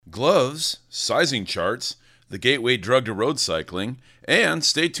gloves, sizing charts, the gateway drug to road cycling, and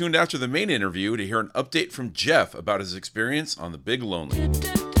stay tuned after the main interview to hear an update from Jeff about his experience on the Big Lonely.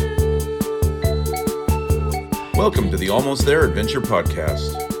 Welcome to the Almost There Adventure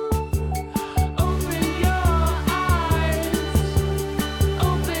Podcast.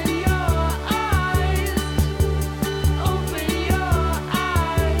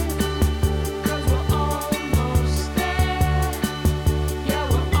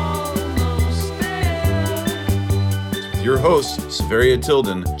 Your hosts, Severia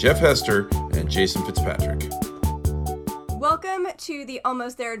Tilden, Jeff Hester, and Jason Fitzpatrick. Welcome to the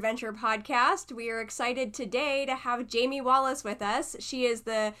Almost There Adventure Podcast. We are excited today to have Jamie Wallace with us. She is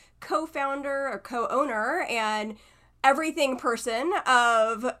the co-founder or co-owner and everything person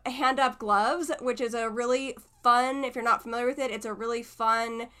of Hand Up Gloves, which is a really fun, if you're not familiar with it, it's a really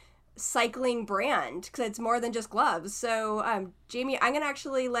fun cycling brand because it's more than just gloves. So, Jamie, I'm going to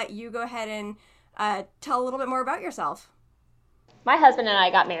actually let you go ahead and tell a little bit more about yourself. My husband and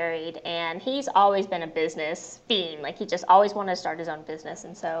I got married, and he's always been a business fiend. Like, he just always wanted to start his own business.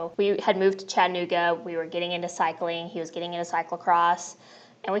 And so we had moved to Chattanooga. We were getting into cycling. He was getting into cyclocross.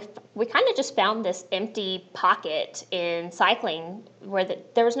 And we kind of just found this empty pocket in cycling where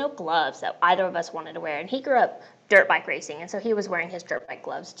there was no gloves that either of us wanted to wear. And he grew up dirt bike racing, and so he was wearing his dirt bike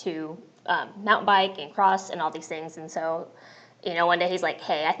gloves to mountain bike and cross and all these things. And so, you know, one day he's like,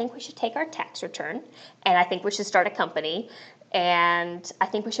 hey, I think we should take our tax return, and I think we should start a company, and I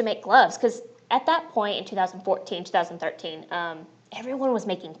think we should make gloves. Because at that point in 2014, 2013, everyone was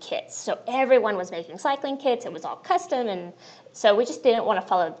making kits. So everyone was making cycling kits. It was all custom, and so we just didn't want to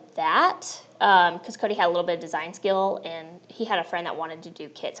follow that because Cody had a little bit of design skill, and he had a friend that wanted to do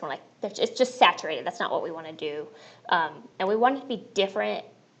kits. And we're like, it's just saturated. That's not what we want to do. And we wanted to be different,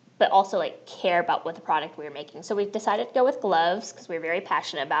 but also like care about what the product we were making. So we decided to go with gloves because we were very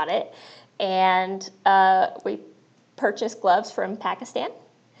passionate about it. And we purchased gloves from Pakistan,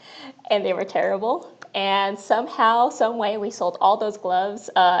 and they were terrible. And somehow, some way, we sold all those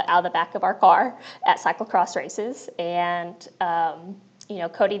gloves out of the back of our car at cyclocross races. And, you know,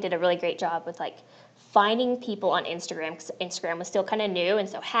 Cody did a really great job with like finding people on Instagram, because Instagram was still kind of new, and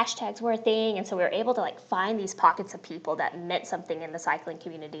so hashtags were a thing, and so we were able to like find these pockets of people that meant something in the cycling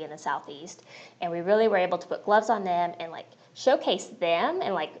community in the Southeast, and we really were able to put gloves on them and like showcase them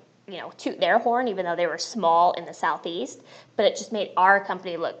and like, you know, toot their horn, even though they were small in the Southeast, but it just made our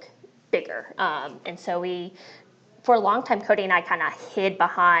company look bigger. And so for a long time, Cody and I kind of hid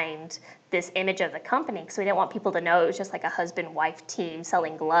behind this image of the company because we didn't want people to know it was just like a husband-wife team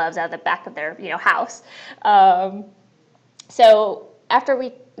selling gloves out of the back of their, you know, house. So after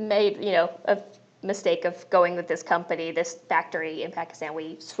we made, you know, a mistake of going with this company, this factory in Pakistan,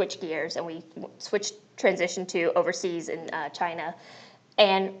 we switched gears and we transitioned to overseas in China.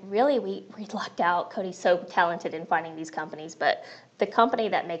 And really, we lucked out. Cody's so talented in finding these companies, but the company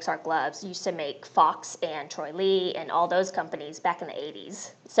that makes our gloves used to make Fox and Troy Lee and all those companies back in the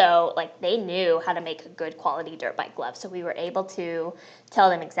 80s. So, like, they knew how to make a good quality dirt bike glove. So we were able to tell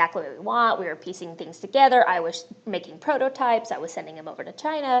them exactly what we want. We were piecing things together. I was making prototypes. I was sending them over to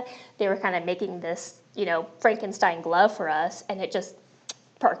China. They were kind of making this, you know, Frankenstein glove for us, and it just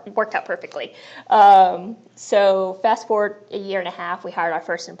worked out perfectly. So fast forward a year and a half, we hired our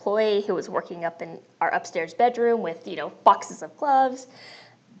first employee who was working up in our upstairs bedroom with, you know, boxes of gloves.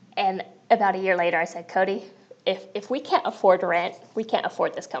 And about a year later, I said, Cody, if we can't afford rent, we can't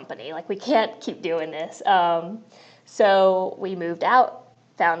afford this company. Like, we can't keep doing this. So we moved out,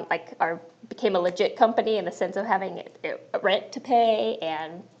 became a legit company in the sense of having rent to pay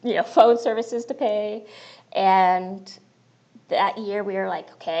and, you know, phone services to pay. And that year we were like,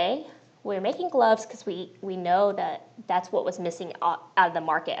 okay, we're making gloves because we know that that's what was missing out of the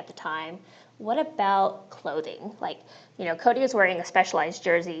market at the time. What about clothing? Like, you know, Cody was wearing a Specialized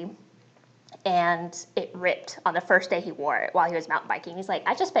jersey and it ripped on the first day he wore it while he was mountain biking. He's like,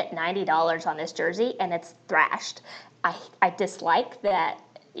 I just spent $90 on this jersey and it's thrashed. I dislike that,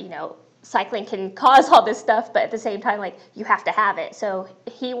 you know, cycling can cause all this stuff, but at the same time, like, you have to have it. So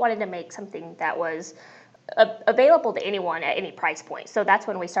he wanted to make something that was available to anyone at any price point. So that's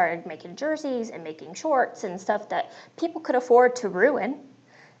when we started making jerseys and making shorts and stuff that people could afford to ruin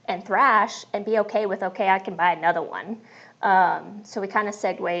and thrash and be okay with, okay, I can buy another one. So we kind of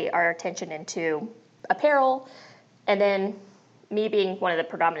segue our attention into apparel. And then me being one of the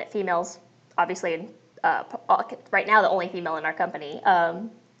predominant females, obviously right now the only female in our company, I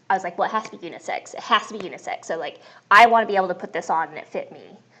was like, well, it has to be unisex. It has to be unisex. So like, I want to be able to put this on and it fit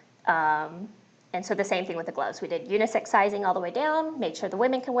me. And so the same thing with the gloves. We did unisex sizing all the way down, made sure the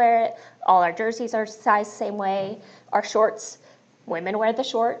women can wear it. All our jerseys are sized the same way. Our shorts, women wear the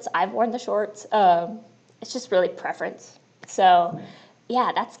shorts. I've worn the shorts. It's just really preference. So,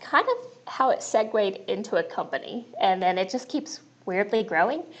 yeah, that's kind of how it segued into a company. And then it just keeps weirdly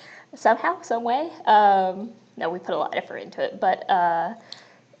growing somehow, some way. No, we put a lot of effort into it. But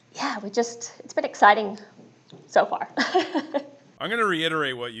yeah, it's been exciting so far. I'm going to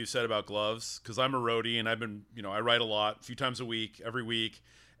reiterate what you said about gloves because I'm a roadie and I've been, I write a lot, a few times a week, every week.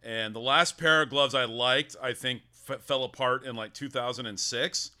 And the last pair of gloves I liked, I think fell apart in like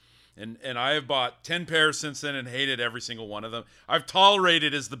 2006. And I have bought 10 pairs since then and hated every single one of them. I've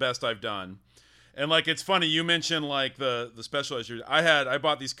tolerated is the best I've done. And like, it's funny, you mentioned like the specialized. I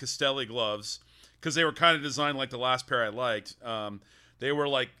bought these Castelli gloves because they were kind of designed like the last pair I liked. They were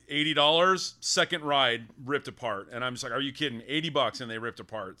like $80, second ride, ripped apart. And I'm just like, are you kidding? $80 and they ripped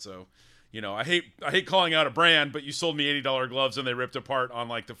apart. So, I hate calling out a brand, but you sold me $80 gloves and they ripped apart on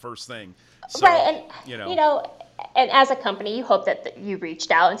like the first thing. So, right, and and as a company, you hope that you reached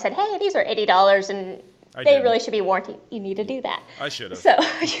out and said, hey, these are $80 and they really should be warranty. You need to do that. I should have. So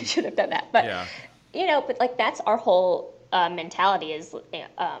you should have done that. But, yeah. But like that's our whole mentality is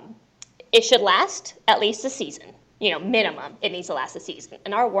it should last at least a season. Minimum, it needs to last a season.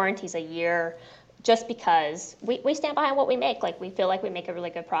 And our warranty's a year just because we stand behind what we make. Like, we feel like we make a really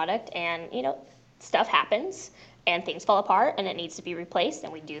good product and, stuff happens and things fall apart and it needs to be replaced,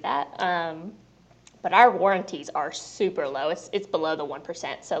 and we do that. But our warranties are super low. It's below the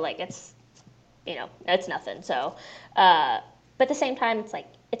 1%. So, like, it's nothing. So, but at the same time, it's like,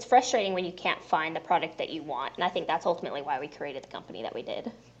 it's frustrating when you can't find the product that you want. And I think that's ultimately why we created the company that we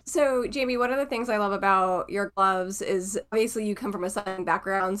did. So, Jamie, one of the things I love about your gloves is obviously you come from a cycling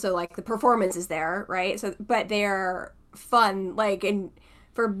background, so like the performance is there, right? So, but they're fun, like, and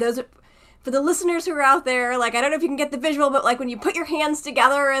for the listeners who are out there, like, I don't know if you can get the visual, but like when you put your hands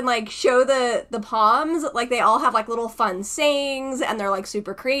together and like show the palms, like they all have like little fun sayings and they're like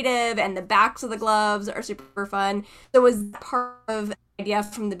super creative, and the backs of the gloves are super fun. So was that part of the idea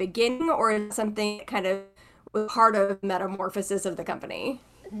from the beginning, or is it something that kind of was part of metamorphosis of the company?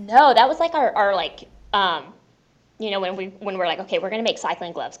 No, that was like our like, when we're like, okay, we're gonna make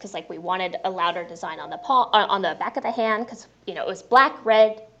cycling gloves because like we wanted a louder design on the palm, on the back of the hand, because it was black,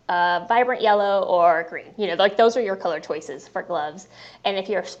 red, vibrant yellow, or green. Like those are your color choices for gloves. And if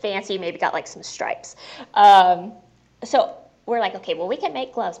you're fancy, maybe got like some stripes. So we're like, okay, well, we can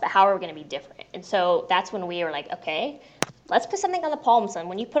make gloves, but how are we gonna be different? And so that's when we were like, okay, let's put something on the palms. And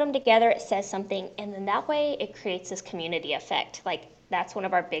when you put them together, it says something, and then that way it creates this community effect. Like, that's one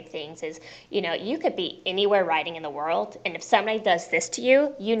of our big things is, you could be anywhere riding in the world, and if somebody does this to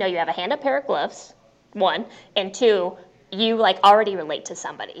you, you have a hand-up pair of gloves, one, and two, you like already relate to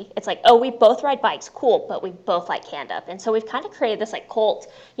somebody. It's like, oh, we both ride bikes, cool, but we both like hand-up. And so we've kind of created this like cult,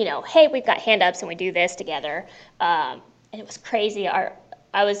 hey, we've got hand-ups and we do this together. And it was crazy. I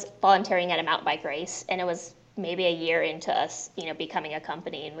was volunteering at a mountain bike race, and it was maybe a year into us, becoming a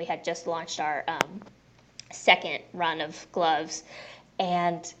company, and we had just launched our second run of gloves.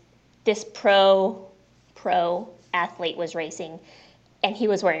 And this pro athlete was racing, and he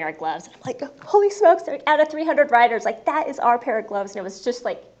was wearing our gloves. And I'm like, holy smokes, out of 300 riders, like that is our pair of gloves. And it was just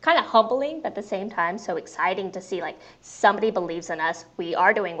like kind of humbling, but at the same time so exciting to see like somebody believes in us. We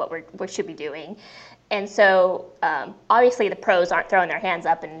are doing what we should be doing. And so obviously the pros aren't throwing their hands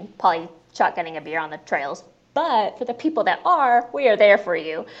up and probably shotgunning a beer on the trails. But for the people that are, we are there for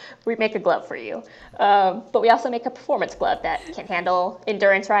you. We make a glove for you. But we also make a performance glove that can handle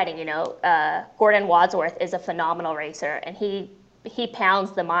endurance riding. Gordon Wadsworth is a phenomenal racer, and he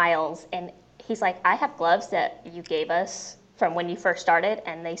pounds the miles. And he's like, I have gloves that you gave us from when you first started,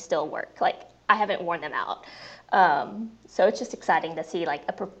 and they still work. Like, I haven't worn them out. So it's just exciting to see like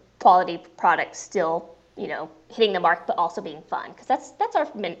a quality product still, hitting the mark, but also being fun. Because that's our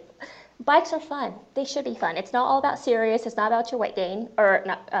bikes are fun. They should be fun. It's not all about serious. It's not about your weight gain or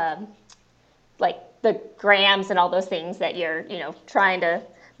not, like the grams and all those things that you're, trying to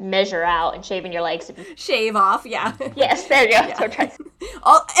measure out and shaving your legs. Shave off, yeah. Yes, there you go. Yeah. So try.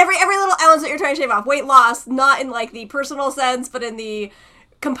 Every little ounce that you're trying to shave off. Weight loss, not in like the personal sense, but in the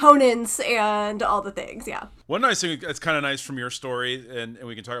components and all the things, yeah. One nice thing that's kind of nice from your story, and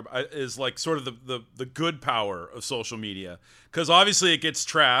we can talk about, is like sort of the good power of social media, because obviously it gets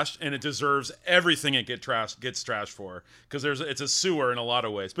trashed and it deserves everything it gets trashed for, because it's a sewer in a lot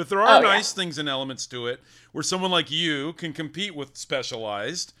of ways. But there are nice things and elements to it where someone like you can compete with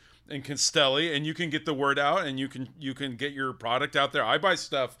Specialized and Castelli, and you can get the word out, and you can get your product out there. I buy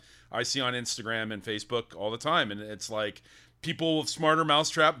stuff I see on Instagram and Facebook all the time, and it's like, people with smarter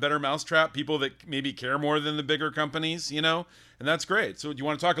mousetrap, better mousetrap, people that maybe care more than the bigger companies, and that's great. So do you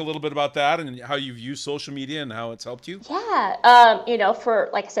want to talk a little bit about that and how you've used social media and how it's helped you? Yeah. For,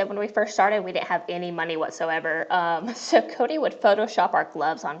 like I said, when we first started, we didn't have any money whatsoever. So Cody would Photoshop our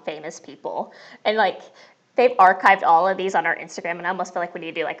gloves on famous people. And like, they've archived all of these on our Instagram, and I almost feel like we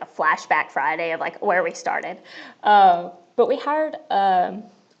need to do like a flashback Friday of like where we started. But we hired,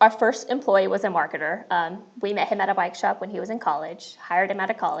 our first employee was a marketer. We met him at a bike shop when he was in college, hired him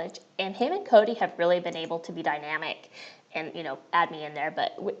out of college, and him and Cody have really been able to be dynamic and, add me in there,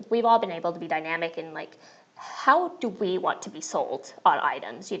 but we've all been able to be dynamic in like, how do we want to be sold on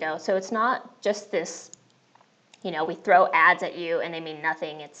items, So it's not just this, we throw ads at you and they mean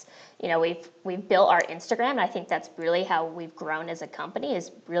nothing. It's, we've built our Instagram, and I think that's really how we've grown as a company,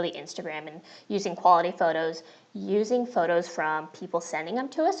 is really Instagram and using quality photos, using photos from people sending them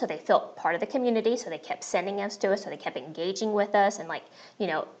to us so they felt part of the community, so they kept sending us to us, so they kept engaging with us. And like,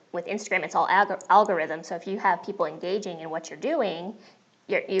 with Instagram, it's all algorithm. So if you have people engaging in what you're doing,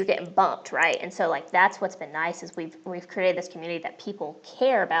 you're getting bumped, right? And so like, that's what's been nice, is we've created this community that people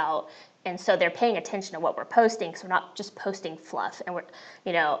care about. And so they're paying attention to what we're posting, because we're not just posting fluff. And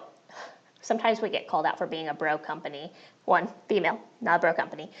we're, sometimes we get called out for being a bro company. One, female, not a bro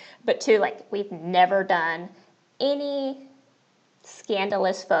company. But two, like, we've never done any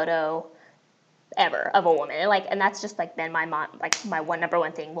scandalous photo ever of a woman. And that's just like been my number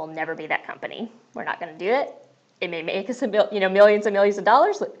one thing. We'll never be that company. We're not going to do it. It may make us millions and millions of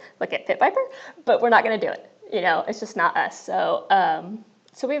dollars. Look at Pit Viper, but we're not going to do it. It's just not us.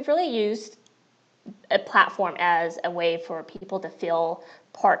 So we've really used a platform as a way for people to feel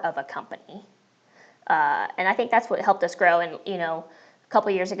part of a company. And I think that's what helped us grow. And, a couple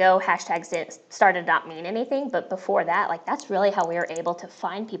of years ago, hashtags started to not mean anything. But before that, like, that's really how we were able to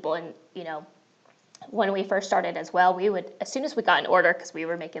find people. And, when we first started as well, we would, as soon as we got an order, because we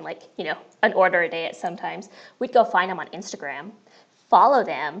were making like, an order a day at sometimes, we'd go find them on Instagram, follow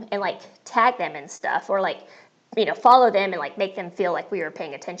them, and like tag them and stuff, or like, follow them and like make them feel like we were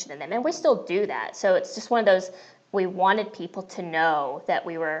paying attention to them. And we still do that. So it's just one of those, we wanted people to know that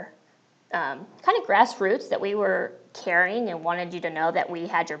we were kind of grassroots, that we were caring, and wanted you to know that we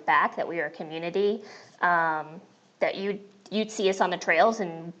had your back, that we were a community, that you'd see us on the trails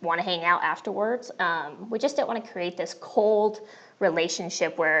and want to hang out afterwards. We just didn't want to create this cold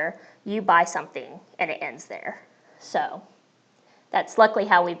relationship where you buy something and it ends there. So that's luckily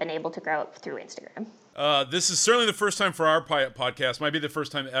how we've been able to grow up through Instagram. This is certainly the first time for our podcast. Might be the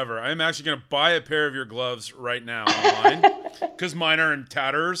first time ever. I'm actually going to buy a pair of your gloves right now online, because mine are in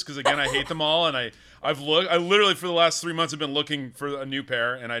tatters. Because again, I hate them all, and I literally for the last 3 months have been looking for a new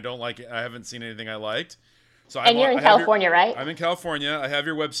pair, and I don't like it. I haven't seen anything I liked. So you're in California, right? I'm in California. I have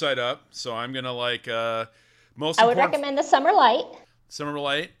your website up, so I'm gonna I would recommend the Summer Light. Summer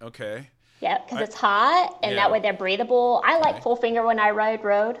Light, okay. Yeah, because it's hot, and that way they're breathable. I like full finger when I ride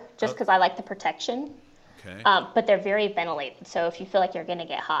road, just because I like the protection. Okay. But they're very ventilated, so if you feel like you're gonna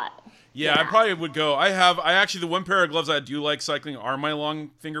get hot. Yeah, I probably would go. I actually, the one pair of gloves I do like cycling are my long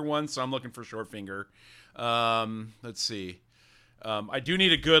finger ones, so I'm looking for short finger. Let's see. I do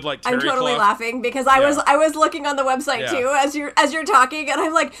need a good like terry I'm totally cloth. laughing because I was looking on the website too as you're talking, and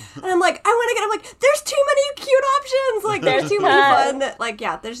I'm like I want to get. I'm like, there's too many cute options. Like there's too many fun. Like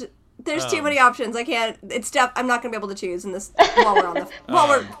there's too many options. I can't. I'm not gonna be able to choose in this while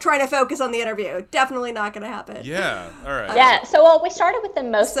we're trying to focus on the interview. Definitely not gonna happen. Yeah. All right. Yeah. So we started with the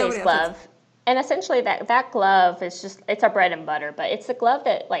Most Days glove. And essentially that glove is it's our bread and butter, but it's a glove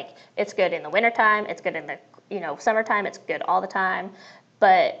that like, it's good in the wintertime, it's good in the, summertime, it's good all the time.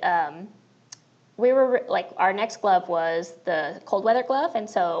 But we were like, our next glove was the cold weather glove. And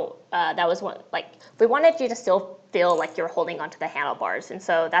so that was one, like, we wanted you to still feel like you're holding onto the handlebars. And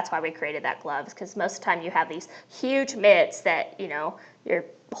so that's why we created that glove, because most of the time you have these huge mitts that, you're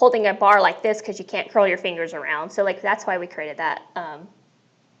holding a bar like this because you can't curl your fingers around. So like, that's why we created that.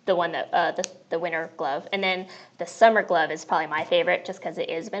 The one that the winter glove. And then the summer glove is probably my favorite, just because it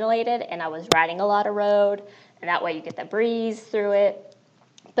is ventilated, and I was riding a lot of road, and that way you get the breeze through it.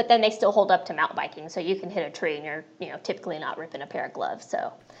 But then they still hold up to mountain biking, so you can hit a tree and you're typically not ripping a pair of gloves.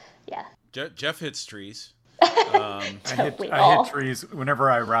 So yeah. Jeff hits trees. I hit trees whenever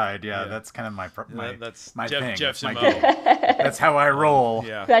I ride. Yeah, that's kind of my thing. Jeff's my game. That's how I roll.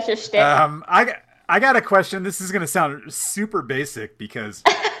 Yeah. That's your shtick. I got a question. This is going to sound super basic because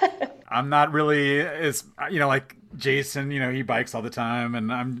I'm not really as, like Jason, he bikes all the time, and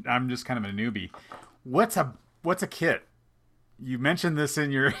I'm just kind of a newbie. What's a kit? You mentioned this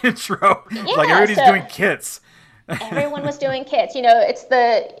in your intro. Yeah, like everybody's doing kits. Everyone was doing kits. It's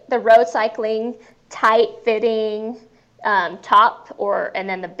the road cycling, tight fitting, top and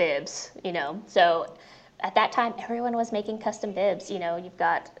then the bibs, So at that time, everyone was making custom bibs. You've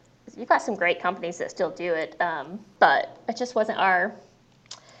got some great companies that still do it, but it just wasn't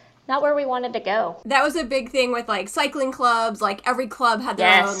not where we wanted to go. That was a big thing with like cycling clubs. Like every club had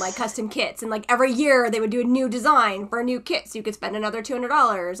their own like custom kits, and like every year they would do a new design for a new kit, so you could spend another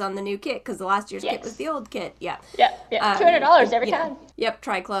 $200 on the new kit because the last year's kit was the old kit. Yeah. $200 every time. Yep,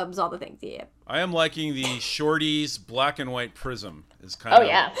 tri clubs, all the things. Yeah. I am liking the Shorty's black and white prism. Is kind of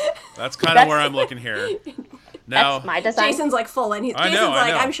that's kind of where I'm looking here. Now that's my design. Jason's like full in. Jason's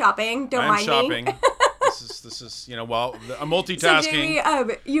like, I'm shopping. Don't mind me. This is well, I'm multitasking.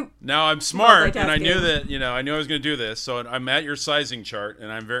 So Jamie, now I'm smart, and I knew that I knew I was going to do this. So I'm at your sizing chart,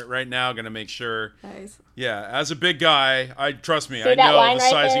 and I'm right now going to make sure. Nice. Yeah, as a big guy, trust me, See I know the right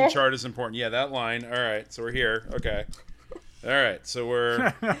sizing there? chart is important. Yeah, that line. All right, so we're here. Okay. All right, so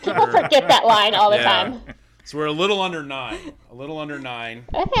we're People forget that line all the time. So we're a little under 9.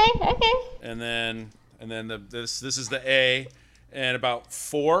 Okay. And then this is the A. And about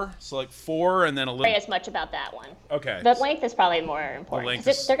 4, so like 4, and then a little. As much about that one. Okay. The length is probably more important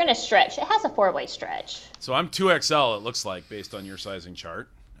because they're going to stretch. It has a 4-way stretch. So I'm 2XL. It looks like based on your sizing chart.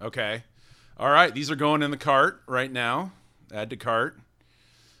 Okay. All right. These are going in the cart right now. Add to cart.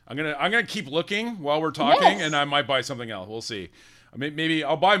 I'm gonna keep looking while we're talking, and I might buy something else. We'll see. Maybe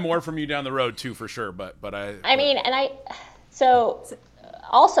I'll buy more from you down the road too, for sure. But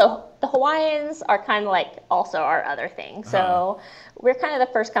Also, the Hawaiians are kind of like also our other thing. So we're kind of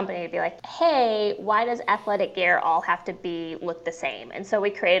the first company to be like, hey, why does athletic gear all have to look the same? And so we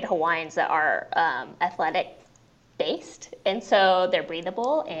created Hawaiians that are athletic based. And so they're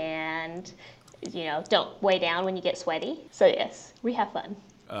breathable and, don't weigh down when you get sweaty. So yes, we have fun.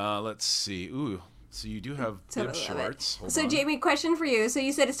 Let's see. Ooh. So you do have bib shorts. So Jamie, question for you. So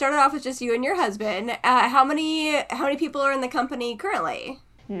you said it started off with just you and your husband. How many people are in the company currently?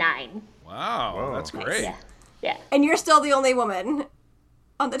 9. Wow, whoa, that's great. Yeah. And you're still the only woman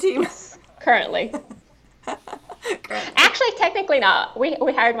on the team? Yes, currently. Actually, technically not.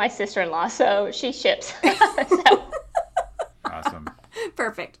 We hired my sister-in-law, so she ships. Awesome.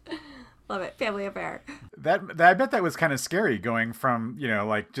 Perfect. Love it. Family affair. I bet that was kind of scary going from,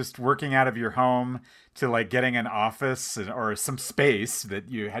 like just working out of your home to like getting an office or some space that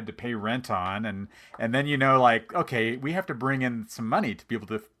you had to pay rent on. And then, like, okay, we have to bring in some money to be able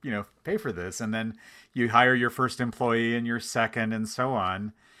to, pay for this. And then you hire your first employee and your second and so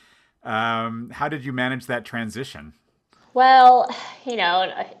on. How did you manage that transition? Well,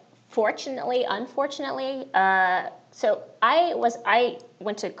 fortunately, unfortunately, so I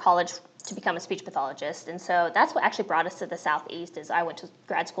went to college to become a speech pathologist, and so that's what actually brought us to the Southeast. Is I went to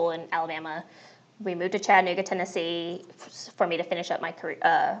grad school in Alabama. We moved to Chattanooga, Tennessee, for me to finish up my career,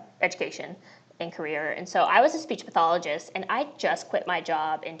 education and career. And so I was a speech pathologist, and I just quit my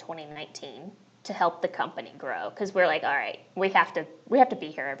job in 2019 to help the company grow, because we're like, all right, we have to be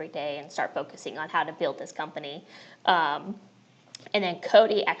here every day and start focusing on how to build this company. And then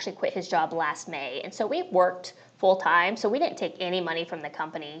Cody actually quit his job last May, and so we worked full time. So we didn't take any money from the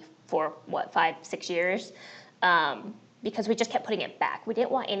company for 5-6 years, because we just kept putting it back. We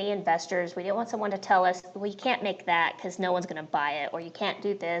didn't want any investors. We didn't want someone to tell us, well, you can't make that because no one's going to buy it, or you can't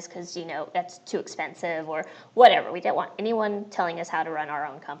do this because that's too expensive, or whatever. We didn't want anyone telling us how to run our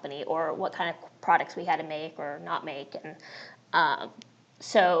own company or what kind of products we had to make or not make. And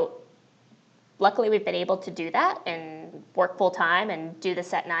so luckily we've been able to do that and work full time and do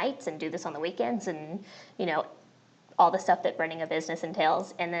this at nights and do this on the weekends, and all the stuff that running a business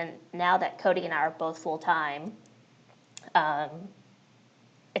entails. And then now that Cody and I are both full time,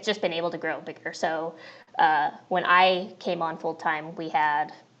 it's just been able to grow bigger. So when I came on full time, we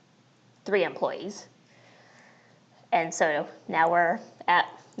had 3 employees, and so now we're at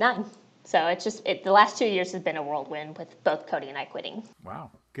 9. So it's just the last 2 years has been a whirlwind with both Cody and I quitting. Wow,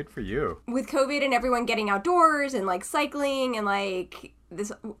 good for you. With COVID and everyone getting outdoors and like cycling and like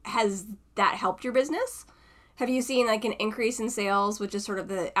this, has that helped your business? Have you seen like an increase in sales with just sort of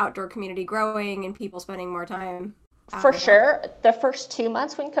the outdoor community growing and people spending more time? For sure. The first 2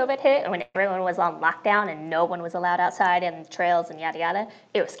 months when COVID hit and when everyone was on lockdown and no one was allowed outside and trails and yada yada,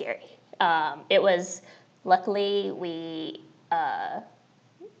 it was scary. It was, luckily we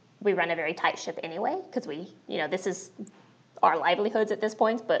run a very tight ship anyway, because this is our livelihoods at this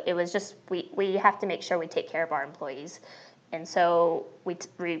point, but it was just, we have to make sure we take care of our employees. And so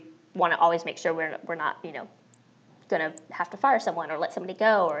we want to always make sure we're not, going to have to fire someone or let somebody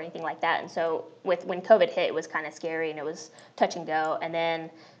go or anything like that. And so when COVID hit, it was kind of scary and it was touch and go. And then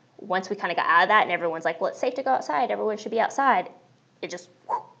once we kind of got out of that and everyone's like, well, it's safe to go outside, everyone should be outside, it just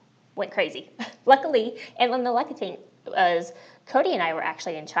went crazy. Luckily, and then the lucky thing, was Cody and I were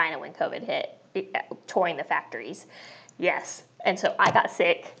actually in China when COVID hit, touring the factories. Yes. And so I got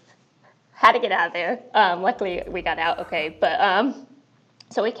sick, had to get out of there. Luckily, we got out okay. But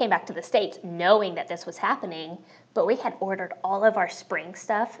so we came back to the States knowing that this was happening, but we had ordered all of our spring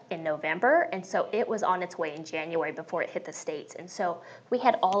stuff in November, and so it was on its way in January before it hit the States. And so we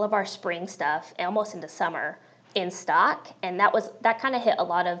had all of our spring stuff almost into summer in stock, and that kind of hit a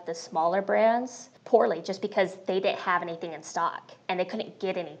lot of the smaller brands poorly just because they didn't have anything in stock and they couldn't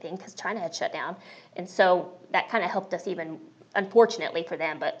get anything because China had shut down. And so that kind of helped us, even unfortunately for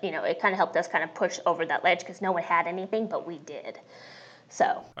them, but it kind of helped us kind of push over that ledge because no one had anything, but we did.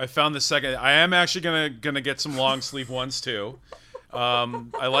 So I found the second. I am actually gonna get some long sleeve ones too.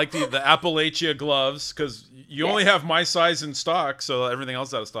 I like the Appalachia gloves because you only have my size in stock, so everything else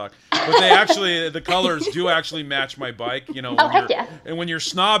is out of stock. But they actually, the colors do actually match my bike. And when you're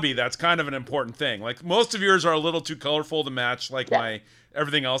snobby, that's kind of an important thing. Like most of yours are a little too colorful to match my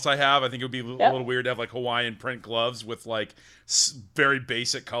everything else I have. I think it would be a little weird to have like Hawaiian print gloves with like very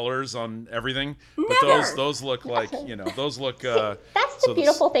basic colors on everything. But those look like those look. That's the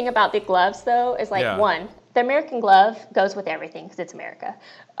beautiful thing about the gloves, though, is like one, the American glove goes with everything because it's America.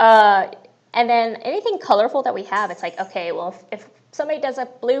 And then anything colorful that we have, it's like, okay, well, if somebody does a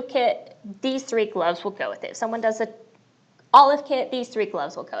blue kit, these 3 gloves will go with it. If someone does a olive kit, these 3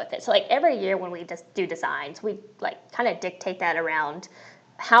 gloves will go with it. So like every year when we just do designs, we like kind of dictate that around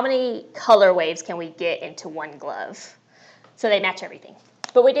how many color waves can we get into one glove. So they match everything.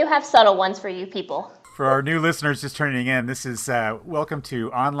 But we do have subtle ones for you people. For our new listeners just turning in, this is welcome to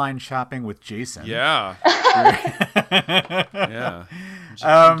Online Shopping with Jason. Yeah. Yeah.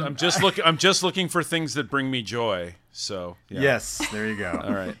 I'm just looking for things that bring me joy. So yes, there you go.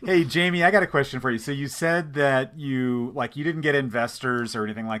 All right. Hey Jamie, I got a question for you. So you said that you didn't get investors or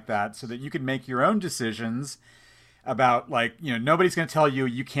anything like that, so that you could make your own decisions about nobody's going to tell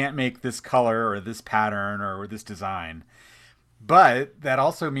you can't make this color or this pattern or this design. But that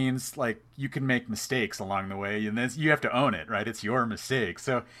also means you can make mistakes along the way, and you have to own it, right? It's your mistake.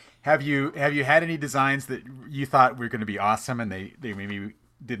 So have you had any designs that you thought were going to be awesome and they maybe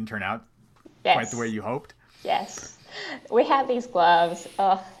didn't turn out quite the way you hoped? Yes. We have these gloves,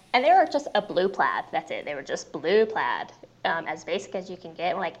 and they were just a blue plaid. That's it. They were just blue plaid, as basic as you can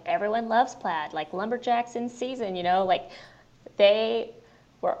get. Like everyone loves plaid, like lumberjacks in season. They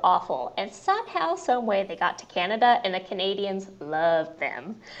were awful, and somehow, some way, they got to Canada, and the Canadians loved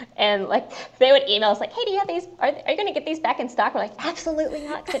them. And they would email us like, "Hey, do you have these? Are you going to get these back in stock?" We're like, "Absolutely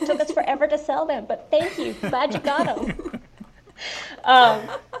not, because it took us forever to sell them. But thank you, glad you got them."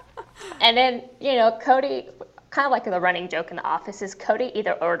 And then Cody, kind of like the running joke in the office is Cody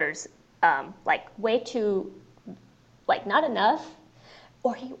either orders way too not enough,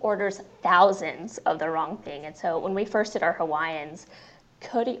 or he orders thousands of the wrong thing. And so when we first did our Hawaiians,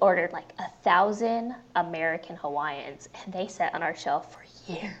 Cody ordered 1,000 American Hawaiians, and they sat on our shelf for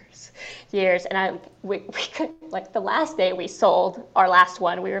years. And we could, the last day we sold our last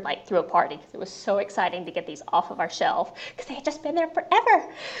one, we were threw a party because it was so exciting to get these off of our shelf because they had just been there forever.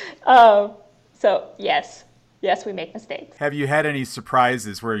 So yes, we make mistakes. Have you had any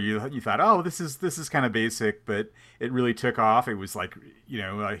surprises where you thought, oh, this is kind of basic, but it really took off? It was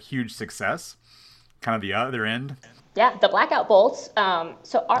a huge success, kind of the other end? Yeah, the blackout bolts.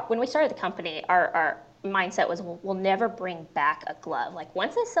 When we started the company, our mindset was we'll never bring back a glove.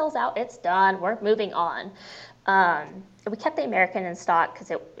 Once it sells out, it's done. We're moving on. We kept the American in stock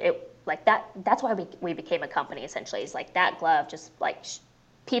because that's why we became a company essentially. It's that glove just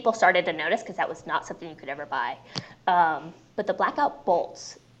people started to notice because that was not something you could ever buy. But the blackout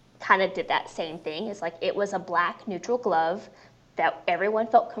bolts kind of did that same thing. It's it was a black neutral glove that everyone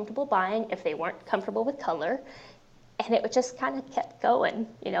felt comfortable buying if they weren't comfortable with color. And it just kind of kept going.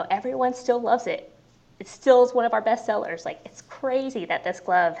 Everyone still loves it. It still is one of our best sellers. It's crazy that this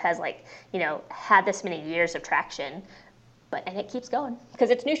glove has had this many years of traction, and it keeps going because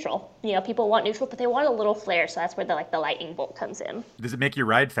it's neutral. People want neutral, but they want a little flare. So that's where the lightning bolt comes in. Does it make you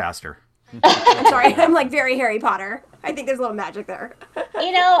ride faster? I'm sorry, I'm very Harry Potter. I think there's a little magic there.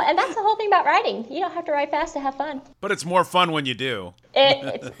 And that's the whole thing about riding. You don't have to ride fast to have fun. But it's more fun when you do.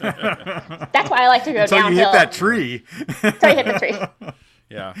 That's why I like to go Until downhill. you hit that tree. Until you hit the tree.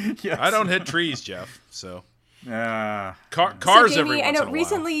 Yeah. Yes. I don't hit trees, Jeff. So cars so Jamie, every once I know in a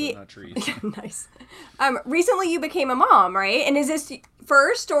recently, while, but not trees. Nice. Recently you became a mom, right? And is this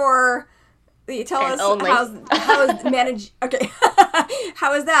first or tell us how is manage? Okay,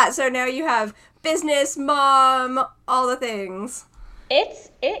 how is that? So now you have business, mom, all the things.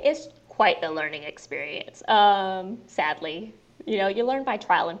 It is quite the learning experience. Sadly, you learn by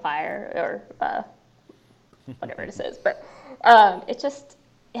trial and fire, or whatever it is. But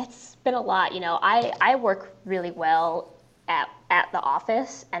it's been a lot. I work really well at the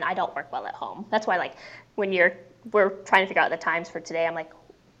office, and I don't work well at home. That's why, like, when we're trying to figure out the times for today, I'm like,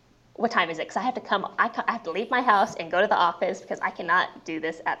 what time is it? Because I have to leave my house and go to the office because I cannot do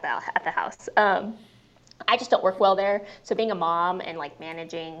this at the house. I just don't work well there. So being a mom and like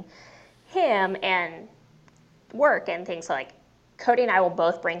managing him and work and things, so like Cody and I will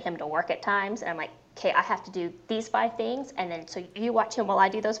both bring him to work at times, and I'm like, okay, I have to do these 5 things, and then so you watch him while I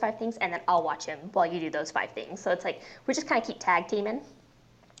do those 5 things, and then I'll watch him while you do those 5 things. So it's like we just kind of keep tag teaming,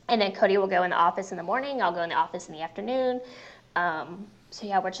 and then Cody will go in the office in the morning, I'll go in the office in the afternoon. So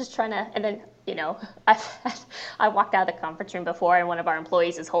yeah, we're just trying to, and then I walked out of the conference room before, and one of our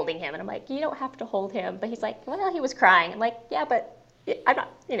employees is holding him, and I'm like, you don't have to hold him, but he's like, well, he was crying. I'm like, yeah, but I'm not,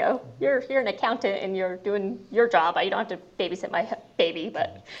 you're an accountant and you're doing your job. You don't have to babysit my baby,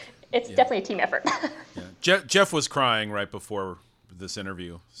 but it's definitely a team effort. Yeah. Jeff was crying right before this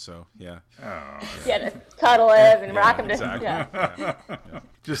interview, so yeah. Oh, yeah, to cuddle him and rock him to. Exactly. Yeah.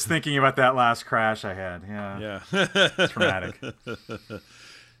 Just thinking about that last crash I had. Yeah. It's traumatic.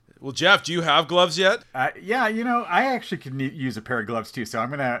 Well, Jeff, do you have gloves yet? Yeah, I actually could use a pair of gloves too. So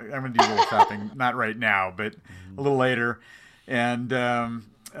I'm gonna do a little shopping, not right now, but a little later. And I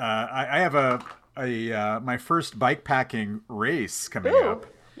have my first bike packing race coming up.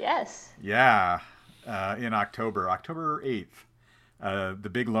 Yes. Yeah, in October 8th. The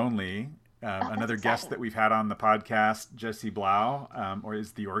Big Lonely, another guest that we've had on the podcast, Jesse Blau,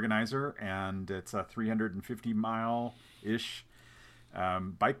 is the organizer, and it's a 350-mile-ish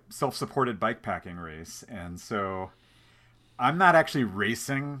self-supported bike packing race. And so I'm not actually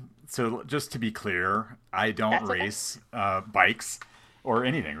racing. So just to be clear, I don't race bikes or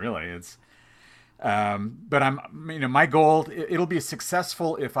anything really. It's but my goal, it'll be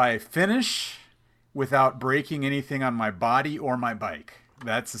successful if I finish without breaking anything on my body or my bike.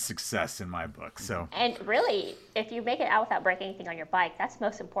 That's a success in my book. So, and really, if you make it out without breaking anything on your bike, that's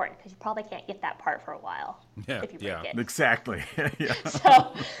most important, because you probably can't get that part for a while if you break it. Exactly. Yeah.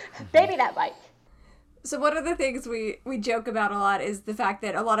 So, baby that bike. So one of the things we joke about a lot is the fact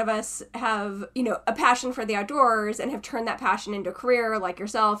that a lot of us have, a passion for the outdoors and have turned that passion into a career, like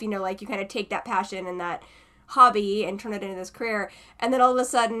yourself, like you kind of take that passion and that hobby and turn it into this career. And then all of a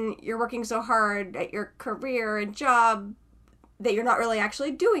sudden you're working so hard at your career and job that you're not really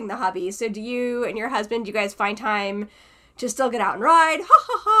actually doing the hobby. So do you and your husband, do you guys find time to still get out and ride? Ha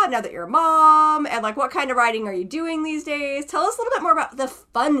ha ha, now that you're a mom. And like, what kind of riding are you doing these days? Tell us a little bit more about the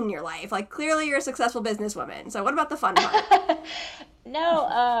fun in your life. Like, clearly you're a successful businesswoman. So what about the fun part?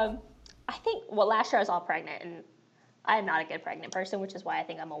 No, I think, last year I was all pregnant, and I am not a good pregnant person, which is why I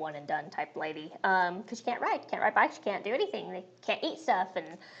think I'm a one and done type lady. Because you can't ride bikes, you can't do anything, they can't eat stuff. And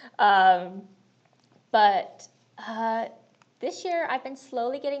this year I've been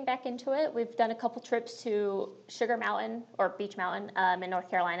slowly getting back into it. We've done a couple trips to Sugar Mountain or Beach Mountain in North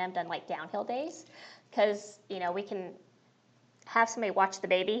Carolina. I've done like downhill days because, we can have somebody watch the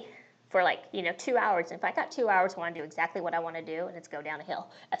baby for 2 hours. And if I got 2 hours, I want to do exactly what I want to do, and it's go down a hill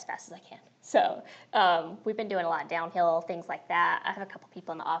as fast as I can. So we've been doing a lot of downhill, things like that. I have a couple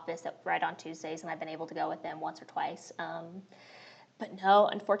people in the office that ride on Tuesdays, and I've been able to go with them once or twice. But no,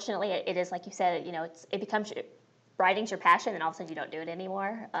 unfortunately, it is like you said, it becomes riding's your passion, and all of a sudden you don't do it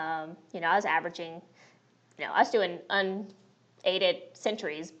anymore. I was averaging, I was doing unaided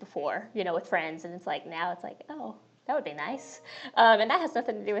centuries before, with friends, and it's like now it's like, oh, that would be nice. And that has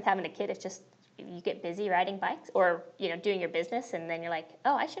nothing to do with having a kid. It's just you get busy riding bikes or, doing your business, and then you're like,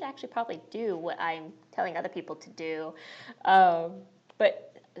 oh, I should actually probably do what I'm telling other people to do.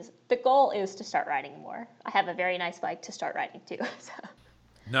 But the goal is to start riding more. I have a very nice bike to start riding too. So.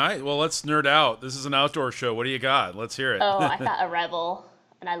 Nice. Well, let's nerd out. This is an outdoor show. What do you got? Let's hear it. Oh, I got a Rebel,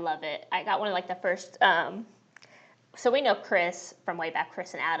 and I love it. I got one of the first. So we know Chris from way back,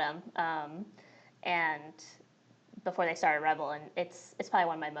 Chris and Adam, and before they started Rebel, and it's probably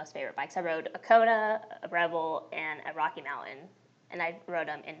one of my most favorite bikes. I rode a Kona, a Rebel, and a Rocky Mountain, and I rode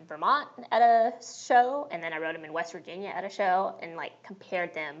them in Vermont at a show, and then I rode them in West Virginia at a show, and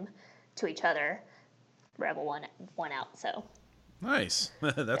compared them to each other. Rebel won out. So. Nice.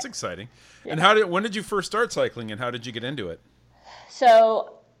 That's exciting. Yeah. And when did you first start cycling, and how did you get into it?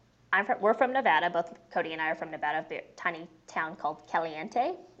 So we're from Nevada. Both Cody and I are from Nevada, a tiny town called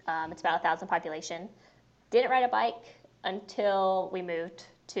Caliente. It's about 1,000 population. Didn't ride a bike until we moved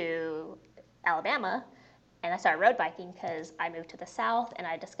to Alabama, and I started road biking because I moved to the South and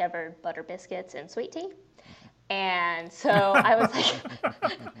I discovered butter biscuits and sweet tea. And so I was like,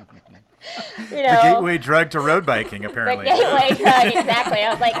 You The know, gateway drug to road biking, the apparently. gateway drug, exactly. I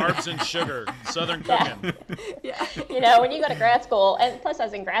was like, Carbs and sugar, Southern cooking. Yeah. you know, when you go to grad school, and plus I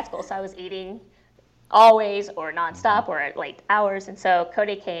was in grad school, so I was eating always or nonstop or at late hours. And so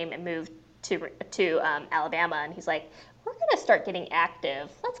Cody came and moved to Alabama, and he's like, we're going to start getting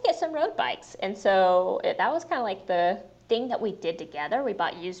active. Let's get some road bikes. And so that was kind of like the thing that we did together. We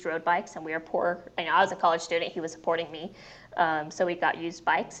bought used road bikes, and we were poor. You know, I was a college student. He was supporting me. So we got used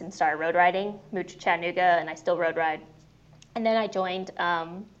bikes and started road riding, moved to Chattanooga, and I still road ride. And then I joined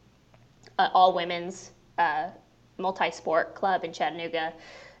an all-women's multi-sport club in Chattanooga,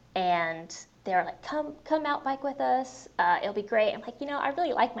 and they were like, come mountain bike with us. It'll be great. I'm like, you know, I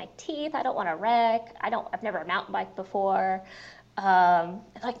really like my teeth. I don't want to wreck. I've never mountain biked before. They're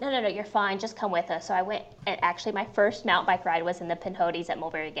like, no, you're fine. Just come with us. So I went, and actually my first mountain bike ride was in the Pinhotties at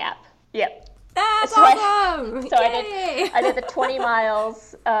Mulberry Gap. Yep. That's So awesome. So Yay. I did the 20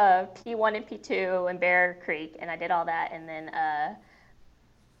 miles, P1 and P2 in Bear Creek, and I did all that, and then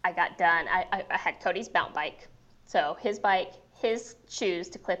I got done. I had Cody's mountain bike, so his bike, his shoes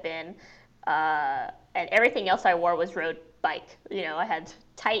to clip in, and everything else I wore was road bike. You know, I had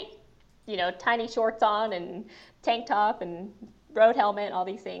tight, you know, tiny shorts on and tank top and road helmet, all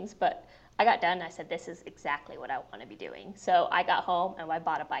these things, but I got done and I said, this is exactly what I want to be doing. So I got home and I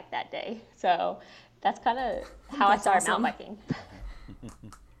bought a bike that day. So that's kind of how I started awesome. mountain biking.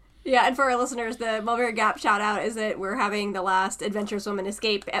 Yeah, and for our listeners, the Mulberry Gap shout out is that we're having the last Adventure Swim and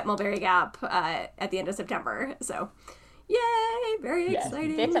Escape at Mulberry Gap at the end of September. So, yay! Very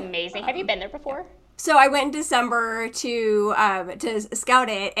exciting. It's amazing. Have you been there before? So I went in December to scout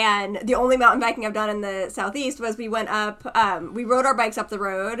it, and the only mountain biking I've done in the southeast was we went up, we rode our bikes up the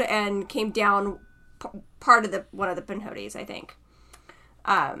road and came down part of one of the Pinhotties, I think.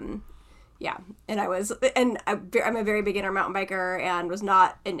 Yeah, and I'm a very beginner mountain biker and was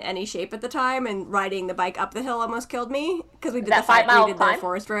not in any shape at the time, and riding the bike up the hill almost killed me because we did That 5 mile climb? the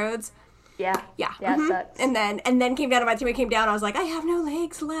forest roads. Yeah. Yeah. Yeah, mhm. it sucks. And then came down, and by the time we came down, I was like, I have no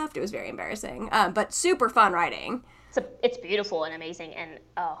legs left. It was very embarrassing, but super fun riding. It's beautiful and amazing, and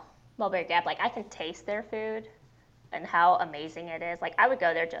Mulberry Gap, like I can taste their food and how amazing it is. Like I would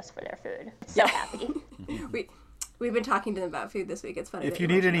go there just for their food. So happy. We've been talking to them about food this week. It's funny. If that you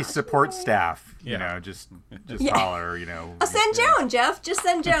need any mentioned support staff, you Yeah. know, just Yeah. holler, you know. that. Send Joan, Jeff. Just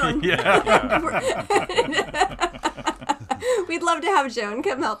send Joan. We'd love to have Joan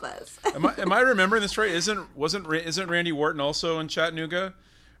come help us. Am I remembering this right? Isn't Randy Wharton also in Chattanooga,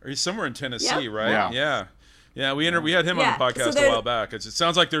 or he's somewhere in Tennessee, Yep. right? Yeah. We had him Yeah, on the podcast so a while back. It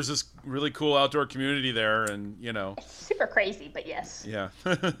sounds like there's this really cool outdoor community there, and you know, Super crazy, but yes. yeah.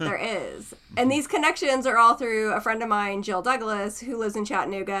 There is. And these connections are all through a friend of mine, Jill Douglas, who lives in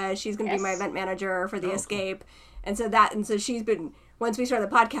Chattanooga. She's going to be my Yes. event manager for the Escape. And so she's been, once we started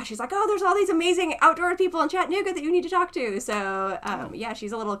the podcast, she's like, oh, there's all these amazing outdoor people in Chattanooga that you need to talk to. So, yeah,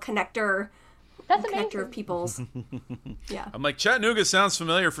 she's a little connector That's of amazing. peoples. Yeah. I'm like, Chattanooga sounds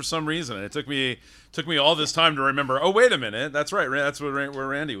familiar for some reason. It took me all this time to remember. Oh, wait a minute, that's right. That's where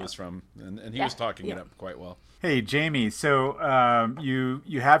Randy was from, and he was talking it up quite well. Hey, Jamie. So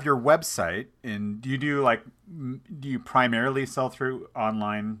you have your website, and do you primarily sell through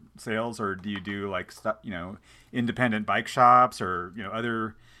online sales, or do you do like stuff, you know, independent bike shops, or you know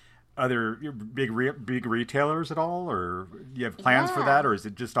other big retailers at all, or do you have plans for Yeah. that, or is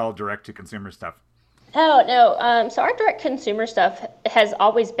it just all direct to consumer stuff? No. So our direct consumer stuff has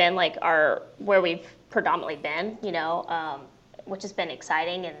always been like where we've predominantly been, you know, which has been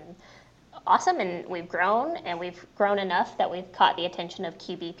exciting and awesome. And we've grown enough that we've caught the attention of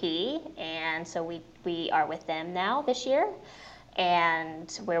QBP. And so we are with them now this year,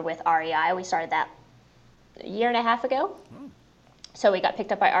 and we're with REI. We started that a year and a half ago. So we got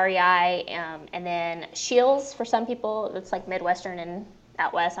picked up by REI, and then Shields, for some people, it's like Midwestern and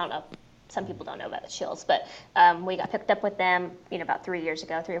out west. I don't know. Some people don't know about Shields, but we got picked up with them, you know, about 3 or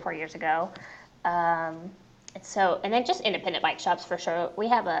 4 years ago. And then just independent bike shops for sure. We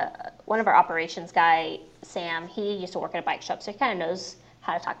have one of our operations guy, Sam. He used to work at a bike shop, so he kind of knows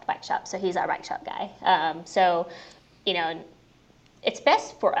how to talk to bike shops. So he's our bike shop guy. So, you know, it's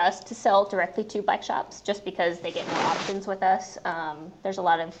best for us to sell directly to bike shops just because they get more options with us. There's a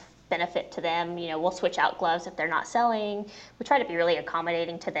lot of benefit to them. You know, we'll switch out gloves if they're not selling. We try to be really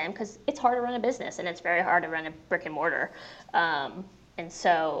accommodating to them because it's hard to run a business and it's very hard to run a brick and mortar. And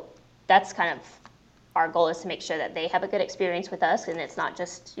so that's kind of our goal, is to make sure that they have a good experience with us, and it's not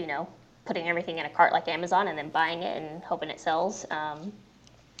just, you know, putting everything in a cart like Amazon and then buying it and hoping it sells. And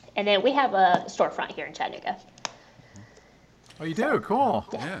then we have a storefront here in Chattanooga. Oh, you do? Cool.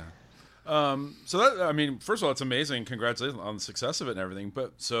 Yeah. So that, I mean, first of all, it's amazing. Congratulations on the success of it and everything.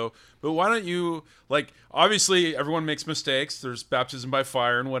 But why don't you, like, obviously everyone makes mistakes. There's baptism by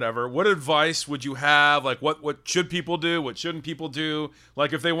fire and whatever. What advice would you have? Like, what should people do? What shouldn't people do?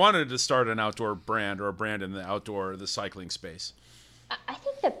 Like, if they wanted to start an outdoor brand or a brand in the cycling space. I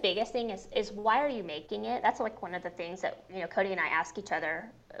think the biggest thing is why are you making it? That's like one of the things that, Cody and I ask each other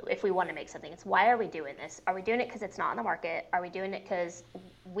if we want to make something. It's why are we doing this? Are we doing it because it's not on the market? Are we doing it because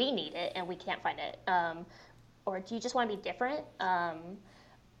we need it and we can't find it? Or do you just want to be different?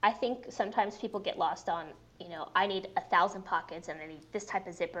 I think sometimes people get lost on, I need 1,000 pockets and I need this type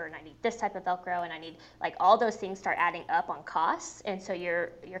of zipper and I need this type of Velcro and I need, like, all those things start adding up on costs. And so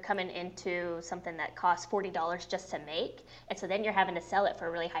you're coming into something that costs $40 just to make. And so then you're having to sell it for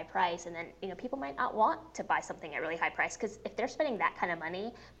a really high price. And then, people might not want to buy something at really high price because if they're spending that kind of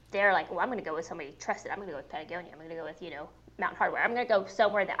money, they're like, well, I'm going to go with somebody trusted. I'm going to go with Patagonia. I'm going to go with, Mountain Hardwear. I'm going to go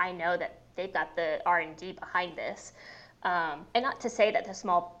somewhere that I know that they've got the R&D behind this. And not to say that the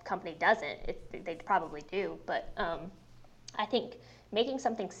small company doesn't, they probably do, but I think making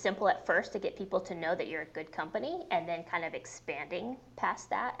something simple at first to get people to know that you're a good company and then kind of expanding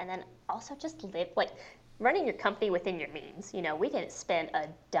past that, and then also just running your company within your means. We didn't spend a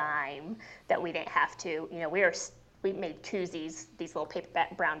dime that we didn't have to. We made koozies, these little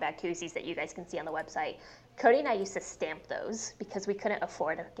brown bag koozies that you guys can see on the website. Cody and I used to stamp those because we couldn't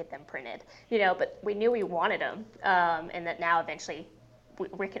afford to get them printed, but we knew we wanted them, and that now eventually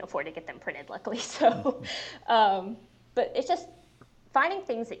we can afford to get them printed, luckily. So, but it's just finding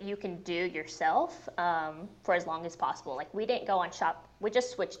things that you can do yourself for as long as possible. Like, we didn't go on we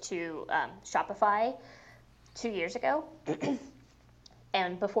just switched to Shopify 2 years ago.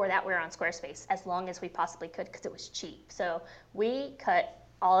 And before that, we were on Squarespace as long as we possibly could because it was cheap. So we cut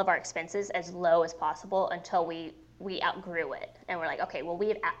all of our expenses as low as possible until we outgrew it. And we're like, okay, well,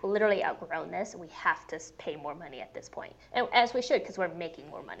 we've literally outgrown this. We have to pay more money at this point. And as we should, because we're making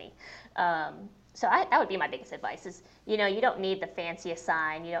more money. So that would be my biggest advice is, you don't need the fanciest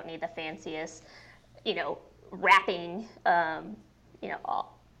sign. You don't need the fanciest, wrapping,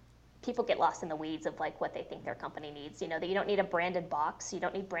 people get lost in the weeds of like what they think their company needs. You don't need a branded box. You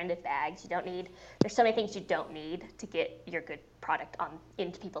don't need branded bags. There's so many things you don't need to get your good product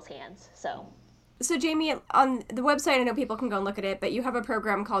into people's hands. So Jamie, on the website, I know people can go and look at it, but you have a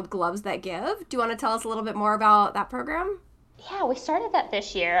program called Gloves That Give. Do you want to tell us a little bit more about that program? Yeah, we started that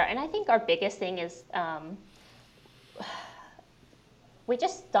this year. And I think our biggest thing is, we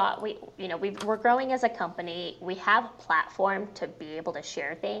just thought we're growing as a company. We have a platform to be able to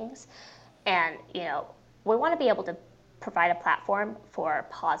share things, and we want to be able to provide a platform for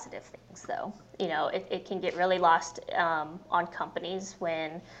positive things. Though it can get really lost on companies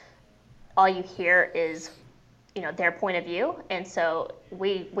when all you hear is their point of view, and so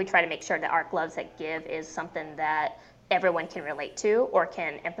we try to make sure that our Gloves That Give is something that everyone can relate to or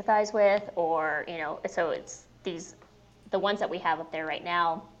can empathize with, or so it's the ones that we have up there right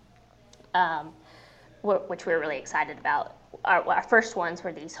now, which we're really excited about. Our first ones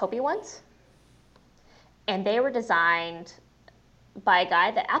were these Hopi ones. And they were designed by a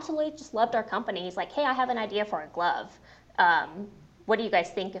guy that absolutely just loved our company. He's like, hey, I have an idea for a glove. What do you guys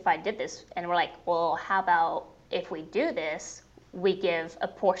think if I did this? And we're like, well, how about if we do this, we give a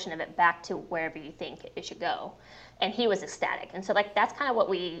portion of it back to wherever you think it should go. And he was ecstatic. And so that's kind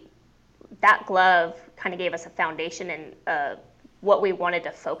of that glove kind of gave us a foundation and what we wanted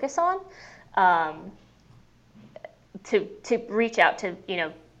to focus on, to reach out to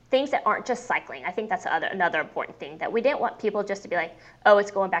things that aren't just cycling. I think that's another important thing, that we didn't want people just to be like, oh,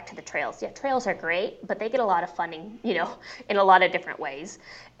 it's going back to the trails. Yeah, trails are great, but they get a lot of funding, in a lot of different ways.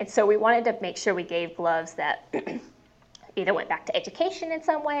 And so we wanted to make sure we gave gloves that either went back to education in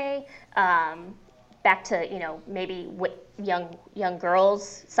some way, back to maybe with young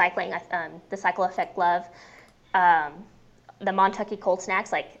girls cycling, the Cycle Effect glove, the Montucky Cold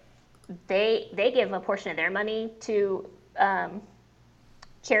Snacks, like they give a portion of their money to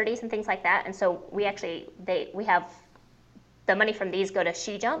charities and things like that, and so we have the money from these go to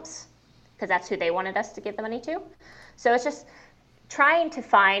She Jumps because that's who they wanted us to give the money to. So it's just trying to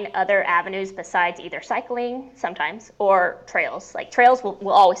find other avenues besides either cycling sometimes or trails. Like trails we'll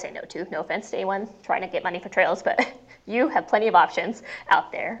always say no to. No offense to anyone trying to get money for trails, but you have plenty of options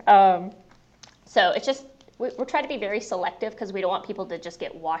out there. So it's just, we're trying to be very selective because we don't want people to just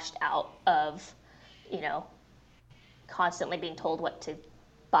get washed out of, constantly being told what to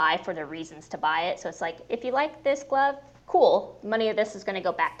buy for the reasons to buy it. So it's like, if you like this glove, cool, money of this is going to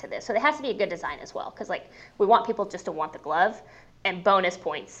go back to this. So there has to be a good design as well, because we want people just to want the glove and bonus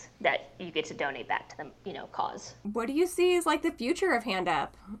points that you get to donate back to the cause. What do you see as like the future of Hand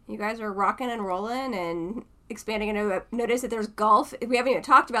Up? You guys are rocking and rolling and expanding. And notice that there's golf. We haven't even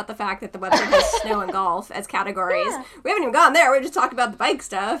talked about the fact that the website has snow and golf as categories. Yeah. We haven't even gone there. We just talked about the bike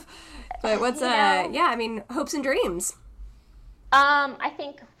stuff. But what's I mean, hopes and dreams. I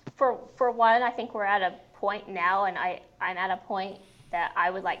think for one, I think we're at a point now, and I'm at a point that I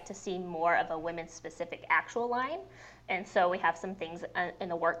would like to see more of a women's specific actual line. And so we have some things in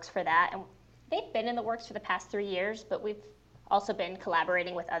the works for that. And they've been in the works for the past 3 years, but we've also been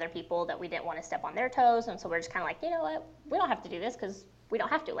collaborating with other people that we didn't want to step on their toes. And so we're just kind of like, you know what, we don't have to do this because we don't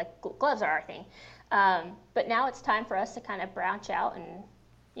have to. Like, gloves are our thing. But now it's time for us to kind of branch out and,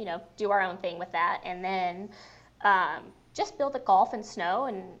 do our own thing with that. And then just build the golf and snow.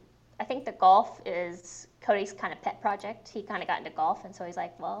 And I think the golf is Cody's kind of pet project. He kind of got into golf. And so he's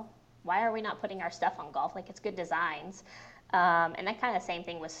like, well, why are we not putting our stuff on golf? Like, it's good designs. And that kind of same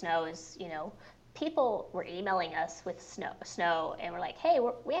thing with snow is, people were emailing us with snow, and we're like, hey,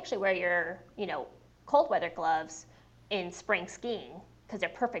 we actually wear your, cold weather gloves in spring skiing because they're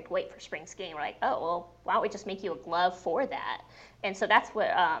perfect weight for spring skiing. We're like, oh, well, why don't we just make you a glove for that? And so that's what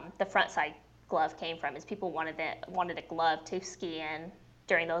the front side glove came from, is people wanted a glove to ski in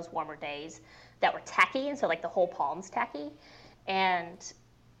during those warmer days that were tacky, and so like the whole palm's tacky. And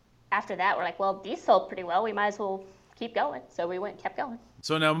after that, we're like, well, these sold pretty well. We might as well keep going. So we kept going.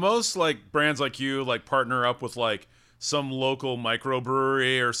 So now most like brands like you like partner up with like some local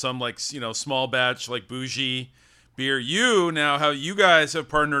microbrewery or some like, small batch like bougie beer. How you guys have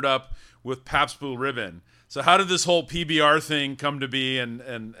partnered up with Pabst Blue Ribbon. So how did this whole PBR thing come to be, and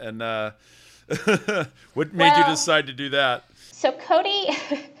what made you decide to do that? So Cody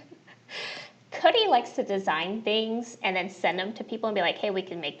likes to design things and then send them to people and be like, hey, we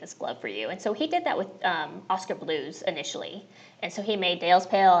can make this glove for you. And so he did that with Oscar Blues initially. And so he made Dale's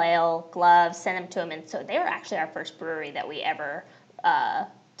Pale Ale gloves, sent them to him. And so they were actually our first brewery that we ever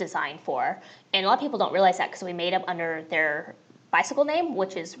designed for. And a lot of people don't realize that because we made them under their bicycle name,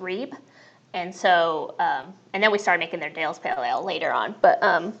 which is Reeb. And so, and then we started making their Dale's Pale Ale later on. But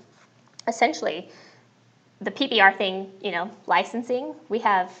essentially, the PBR thing, licensing,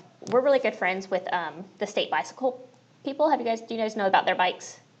 we're really good friends with the State Bicycle people. Do you guys know about their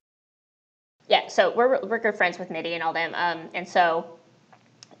bikes? Yeah, so we're good friends with Mitty and all them. And so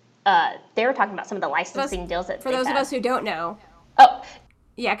they were talking about some of the licensing deals that for those of us who don't know. Oh,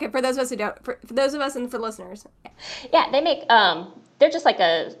 yeah. Okay, for those of us who don't, for those of us and for listeners. Yeah, they make. They're just like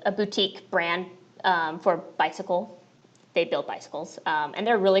a boutique brand for bicycle. They build bicycles, and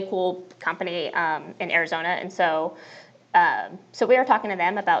they're a really cool company in Arizona. And so we were talking to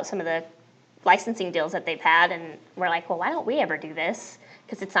them about some of the licensing deals that they've had, and we're like, well, why don't we ever do this?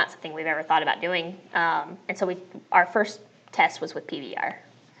 Because it's not something we've ever thought about doing. And so our first test was with PBR.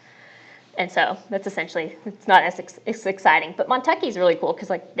 And so that's essentially, it's not as exciting. But Montucky's really cool because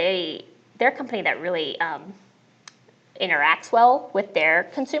like they're a company that really interacts well with their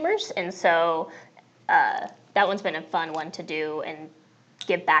consumers. And so that one's been a fun one to do and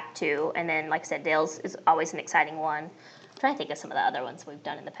give back to. And then, like I said, Dale's is always an exciting one. I'm trying to think of some of the other ones we've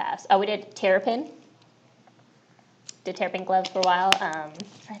done in the past. Oh, we did Terrapin. Did Terrapin gloves for a while. I'm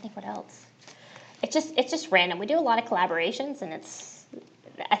trying to think what else. It's just random. We do a lot of collaborations, and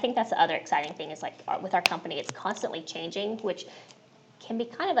I think that's the other exciting thing is like with our company, it's constantly changing, which can be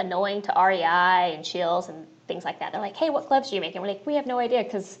kind of annoying to REI and Scheels and things like that. They're like, hey, what gloves do you make? And we're like, we have no idea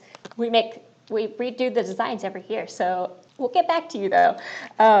because we redo the designs every year. So we'll get back to you though.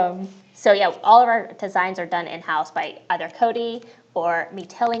 So yeah, all of our designs are done in-house by either Cody or me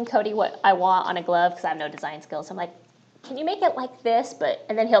telling Cody what I want on a glove because I have no design skills. So I'm like, can you make it like this?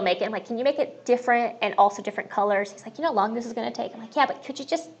 And then he'll make it. I'm like, can you make it different and also different colors? He's like, you know how long this is going to take? I'm like, yeah, but could you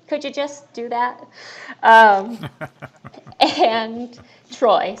just do that? And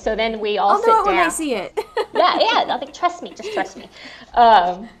Troy. So then we all sit down. I'll do it when I see it. yeah. I think trust me, just trust me.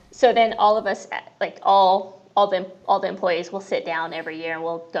 So then all of us, like all the employees, will sit down every year and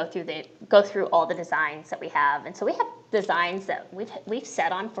we'll go through all the designs that we have. And so we have designs that we've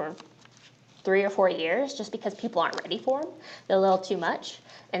set on for 3 or 4 years just because people aren't ready for them. They're a little too much.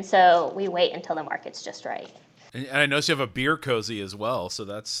 And so we wait until the market's just right. And I noticed you have a beer cozy as well. So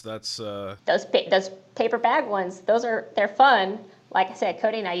that's those paper bag ones, they're fun. Like I said,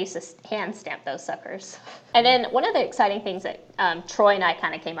 Cody and I used to hand stamp those suckers. And then one of the exciting things that Troy and I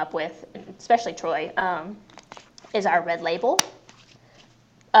kind of came up with, especially Troy, is our Red Label.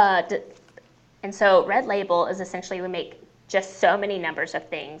 And so Red Label is essentially we make just so many numbers of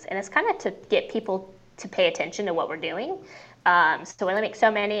things, and it's kind of to get people to pay attention to what we're doing. So we only make so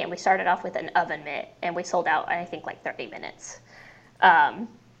many, and we started off with an oven mitt, and we sold out, I think, like 30 minutes.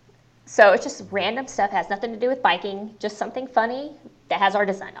 So it's just random stuff, has nothing to do with biking, just something funny that has our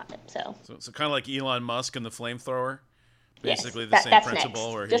design on it. So kind of like Elon Musk and the flamethrower. Basically yes, the same that's principle.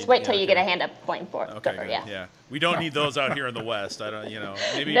 Next. Where just wait till you get a hand up flamethrower. Okay, good. Yeah. We don't need those out here in the West. I don't,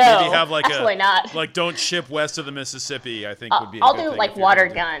 maybe have like absolutely not. Like don't ship west of the Mississippi. I think would be. I'll do like water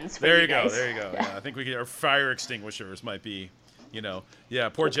guns. For there you go. guys. There you go. Yeah, I think our fire extinguishers might be.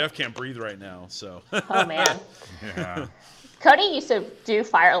 Poor Jeff can't breathe right now. So. Oh man. Yeah. Cody used to do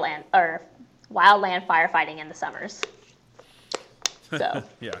wildland firefighting in the summers. So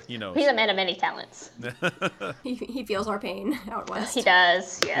yeah, he's a man of many talents. He feels our pain out west. He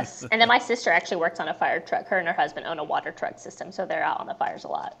does, yes. And then my sister actually works on a fire truck. Her and her husband own a water truck system, so they're out on the fires a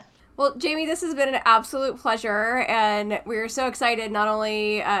lot. Well, Jamie, this has been an absolute pleasure, and we're so excited not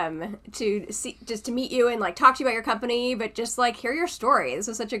only to meet you and like talk to you about your company, but just like hear your story. This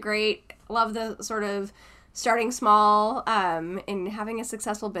was such a great. Love the sort of starting small and having a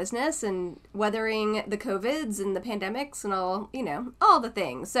successful business and weathering the COVIDs and the pandemics and all the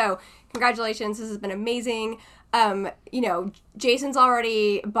things. So congratulations. This has been amazing. Jason's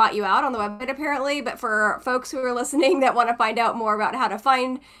already bought you out on the website apparently, but for folks who are listening that want to find out more about how to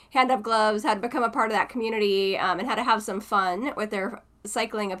find Hand Up Gloves, how to become a part of that community, and how to have some fun with their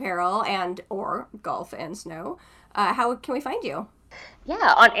cycling apparel or golf and snow, how can we find you?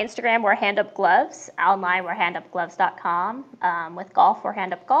 Yeah, on Instagram, we're Hand Up Gloves. Online, we're handupgloves.com. With golf, we're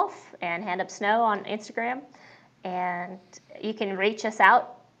Hand Up Golf and Hand Up Snow on Instagram. And you can reach us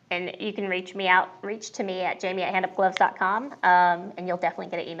out, and you can reach to me at jamie@handupgloves.com, and you'll definitely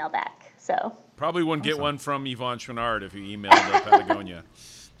get an email back. So probably wouldn't get one from Yvonne Chouinard if you emailed Patagonia.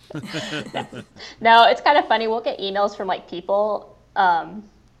 No, it's kind of funny. We'll get emails from like people.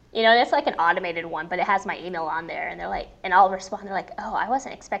 It's like an automated one, but it has my email on there, and they're like, and I'll respond. They're like, "Oh, I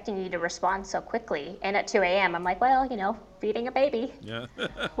wasn't expecting you to respond so quickly." And at 2 a.m., I'm like, "Well, feeding a baby. Yeah.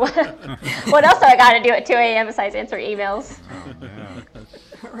 What else do I got to do at 2 a.m. besides answer emails?" Oh,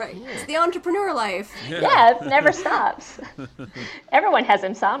 yeah. Right. It's the entrepreneur life. Yeah, it never stops. Everyone has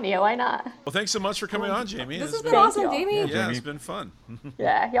insomnia. Why not? Well, thanks so much for coming on, Jamie. This has been been awesome, y'all. Jamie. Yeah, it's been fun.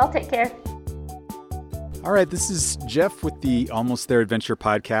 Yeah, y'all take care. All right, this is Jeff with the Almost There Adventure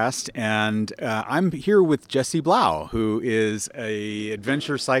podcast, and I'm here with Jesse Blau, who is a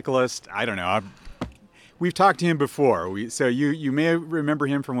adventure cyclist. I don't know. We've talked to him before, so you may remember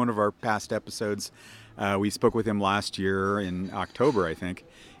him from one of our past episodes. We spoke with him last year in October, I think,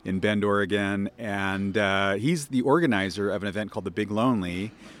 in Bend, Oregon, and he's the organizer of an event called the Big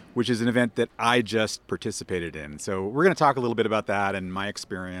Lonely, which is an event that I just participated in. So we're going to talk a little bit about that and my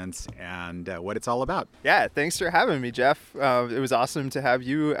experience and what it's all about. Yeah, thanks for having me, Jeff. It was awesome to have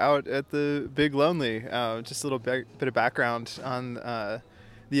you out at the Big Lonely. Just a little bit of background on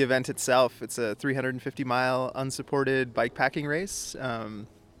the event itself. It's a 350-mile unsupported bikepacking race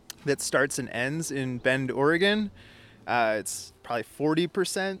that starts and ends in Bend, Oregon. It's probably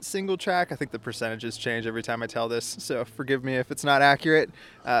 40% single track. I think the percentages change every time I tell this, so forgive me if it's not accurate.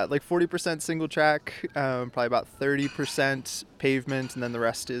 Like 40% single track, probably about 30% pavement, and then the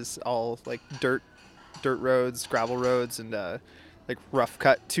rest is all like dirt roads, gravel roads, and like rough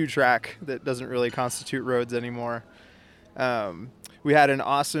cut 2-track that doesn't really constitute roads anymore. We had an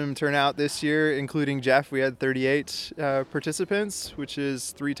awesome turnout this year, including Jeff. We had 38 participants, which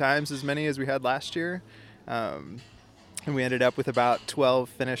is 3 times as many as we had last year. And we ended up with about 12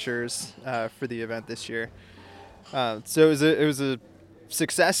 finishers for the event this year. So it was a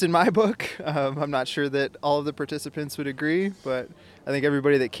success in my book. I'm not sure that all of the participants would agree, but I think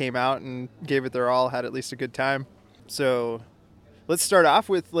everybody that came out and gave it their all had at least a good time. So let's start off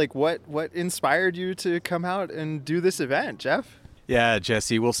with like what inspired you to come out and do this event, Jeff? Yeah,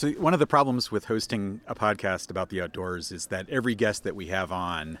 Jesse. Well, see, one of the problems with hosting a podcast about the outdoors is that every guest that we have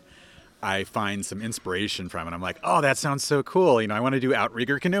on, I find some inspiration from, and I'm like, oh, that sounds so cool. I want to do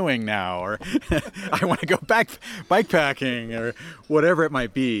outrigger canoeing now, or I want to go bikepacking, or whatever it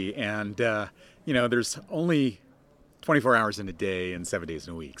might be. And, there's only 24 hours in a day and 7 days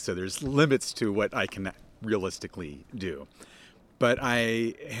in a week. So there's limits to what I can realistically do. But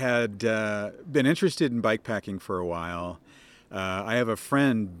I had been interested in bikepacking for a while. I have a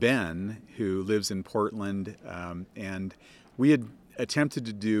friend, Ben, who lives in Portland, and we had attempted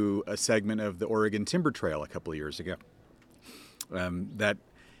to do a segment of the Oregon Timber Trail a couple of years ago. That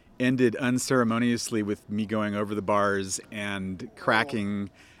ended unceremoniously with me going over the bars and having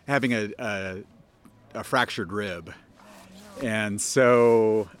a fractured rib. And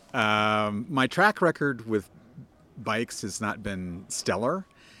so my track record with bikes has not been stellar.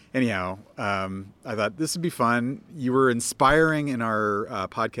 Anyhow, I thought this would be fun. You were inspiring in our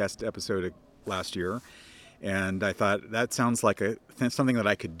podcast episode last year. And I thought that sounds like something that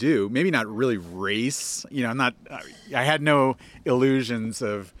I could do. Maybe not really race. I had no illusions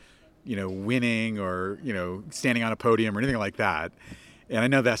of, winning or, standing on a podium or anything like that. And I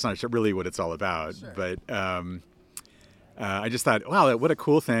know that's not really what it's all about. Sure. But I just thought, wow, what a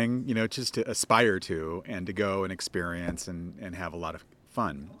cool thing, just to aspire to and to go and experience and have a lot of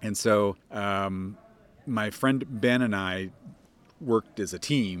fun. And so my friend Ben and I worked as a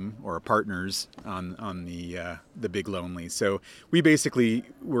team or partners on the Big Lonely. So we basically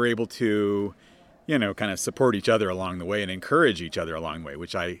were able to, kind of support each other along the way and encourage each other along the way,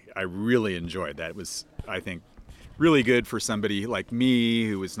 which I really enjoyed. That was, I think, really good for somebody like me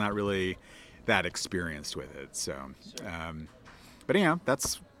who was not really that experienced with it. So, but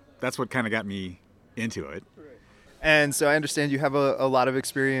that's what kind of got me into it. And so I understand you have a lot of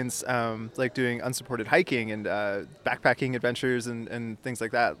experience like doing unsupported hiking and backpacking adventures and things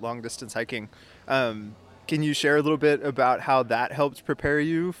like that, long distance hiking. Can you share a little bit about how that helped prepare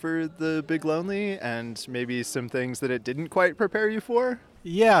you for the Big Lonely and maybe some things that it didn't quite prepare you for?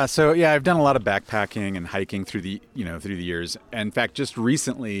 Yeah, so I've done a lot of backpacking and hiking through the years. In fact, just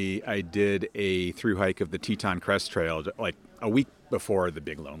recently I did a through hike of the Teton Crest Trail like a week before the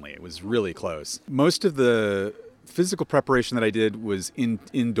Big Lonely. It was really close. Most of the physical preparation that I did was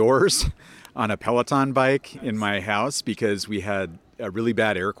indoors on a Peloton bike in my house because we had a really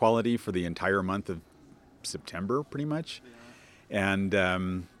bad air quality for the entire month of September, pretty much. And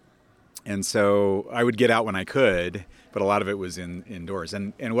so I would get out when I could, but a lot of it was indoors.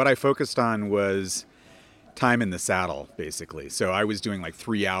 And what I focused on was time in the saddle, basically. So I was doing like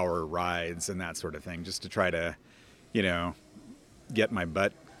 3-hour rides and that sort of thing just to try to, get my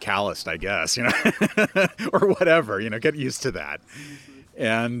butt calloused, I guess, or whatever, get used to that.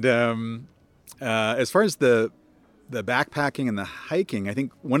 And as far as the backpacking and the hiking, I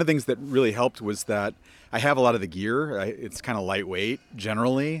think one of the things that really helped was that I have a lot of the gear. It's kind of lightweight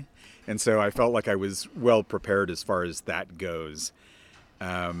generally. And so I felt like I was well prepared as far as that goes.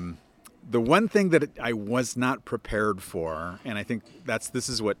 The one thing that I was not prepared for, and I think this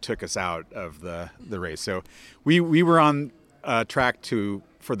is what took us out of the race. So we were on track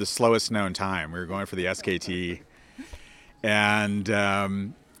for the slowest known time. We were going for the SKT. And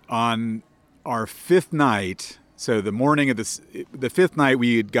on our fifth night, so the morning of the fifth night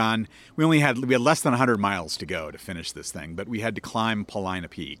we had less than 100 miles to go to finish this thing, but we had to climb Paulina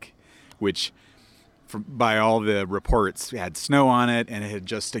Peak, which by all the reports had snow on it, and it had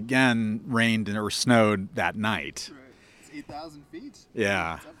just again rained or snowed that night. Right. It's 8,000 feet.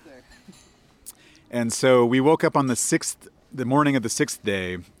 Yeah. It's up there. And so we woke up on the morning of the sixth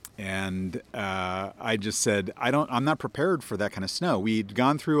day, and I just said, I'm not prepared for that kind of snow. We'd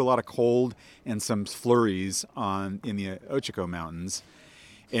gone through a lot of cold and some flurries in the Ochiko Mountains.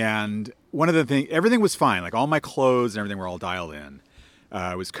 And one of the things, everything was fine. Like all my clothes and everything were all dialed in.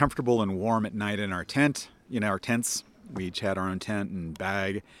 It was comfortable and warm at night in our tent, our tents. We each had our own tent and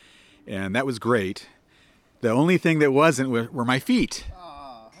bag. And that was great. The only thing that wasn't were my feet.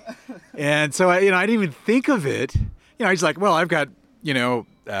 And so I didn't even think of it. I was like, well, I've got,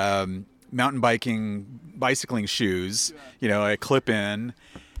 mountain bicycling shoes, I clip in,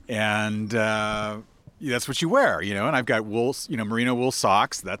 and that's what you wear, and I've got wool, merino wool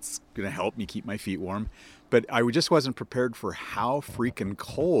socks. That's going to help me keep my feet warm. But I just wasn't prepared for how freaking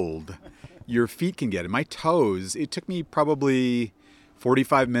cold your feet can get. And my toes, it took me probably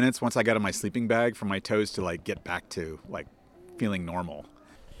 45 minutes once I got in my sleeping bag for my toes to get back to feeling normal.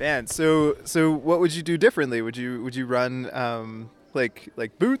 Man, so what would you do differently? Would you run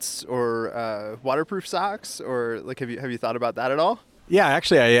like boots or waterproof socks, or have you thought about that at all? Yeah,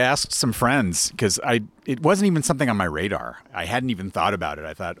 actually, I asked some friends because it wasn't even something on my radar. I hadn't even thought about it.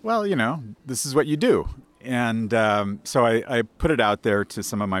 I thought, well, this is what you do. And so I put it out there to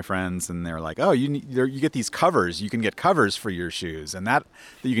some of my friends, and they're like, "Oh, you get these covers. You can get covers for your shoes, and that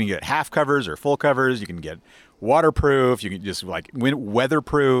you can get half covers or full covers. You can get waterproof. You can just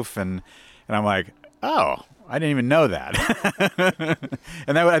weatherproof." And I'm like, "Oh, I didn't even know that."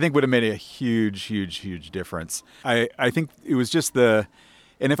 And that I think would have made a huge, huge, huge difference. I think it was just and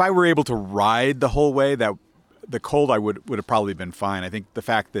if I were able to ride the whole way, that the cold I would have probably been fine. I think the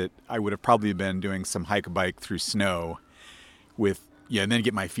fact that I would have probably been doing some bike through snow and then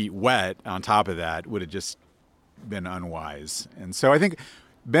get my feet wet on top of that would have just been unwise. And so I think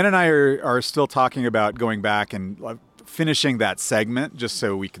Ben and I are still talking about going back and finishing that segment just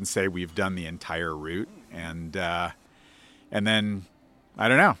so we can say we've done the entire route. And then, I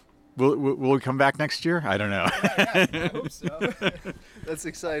don't know. Will we come back next year? I don't know. Yeah, I hope so. That's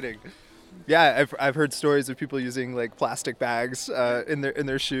exciting. Yeah, I've heard stories of people using like plastic bags in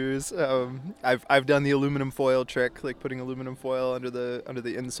their shoes. I've done the aluminum foil trick, like putting aluminum foil under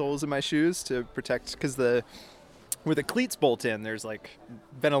the insoles of my shoes to protect, because where the cleats bolt in, there's like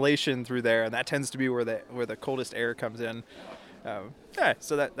ventilation through there, and that tends to be where the coldest air comes in.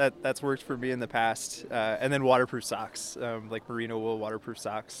 So that's worked for me in the past. And then waterproof socks, like merino wool waterproof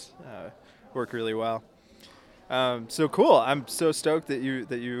socks, work really well. So cool. I'm so stoked that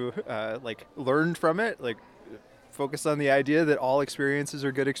you like learned from it, like focus on the idea that all experiences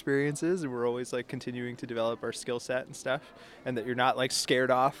are good experiences, and we're always like continuing to develop our skill set and stuff, and that you're not like scared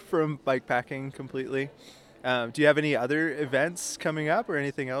off from bike packing completely. Do you have any other events coming up or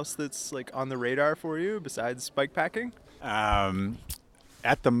anything else that's like on the radar for you besides bike packing?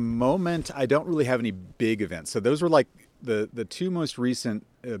 At the moment, I don't really have any big events. So those were like the two most recent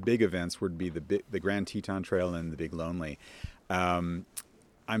big events would be the Grand Teton Trail and the Big Lonely. I'm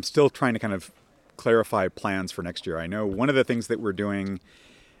still trying to kind of clarify plans for next year. I know one of the things that we're doing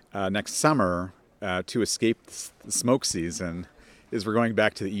next summer to escape the smoke season is we're going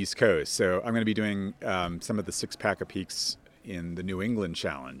back to the East Coast. So I'm going to be doing some of the Six Pack of Peaks in the New England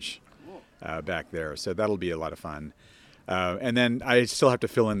Challenge back there. So that'll be a lot of fun. And then I still have to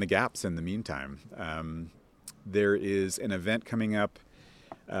fill in the gaps in the meantime. There is an event coming up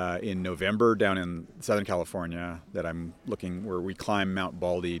in November down in Southern California that I'm looking, where we climb Mount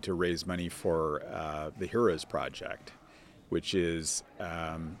Baldy to raise money for the Heroes Project, which is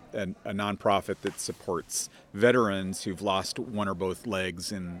a nonprofit that supports veterans who've lost one or both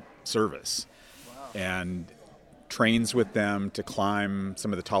legs in service. Wow. And trains with them to climb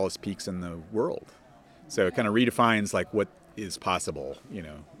some of the tallest peaks in the world. So it kind of redefines like what is possible, you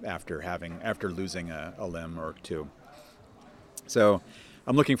know, after losing a limb or two. So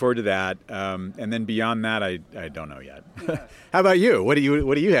I'm looking forward to that. And then beyond that, I don't know yet. How about you? What do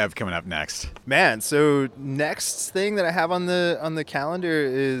you have coming up next? Man, so next thing that I have on the calendar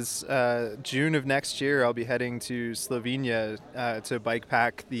is June of next year. I'll be heading to Slovenia to bike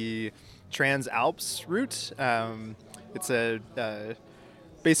pack the Transalps route. It's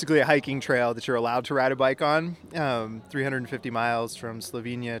basically a hiking trail that you're allowed to ride a bike on, 350 miles from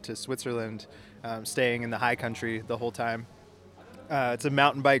Slovenia to Switzerland, staying in the high country the whole time. It's a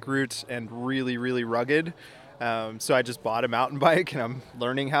mountain bike route and really, really rugged. So I just bought a mountain bike, and I'm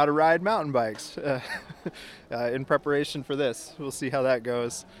learning how to ride mountain bikes in preparation for this. We'll see how that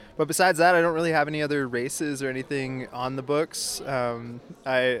goes. But besides that, I don't really have any other races or anything on the books.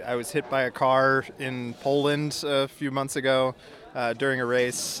 I was hit by a car in Poland a few months ago during a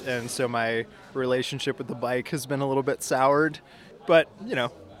race, and so my relationship with the bike has been a little bit soured. But, you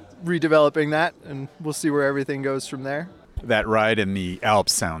know, redeveloping that, and we'll see where everything goes from there. That ride in the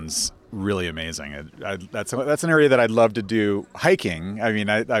Alps sounds really amazing. That's an area that I'd love to do hiking. I mean,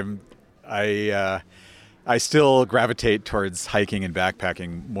 I still gravitate towards hiking and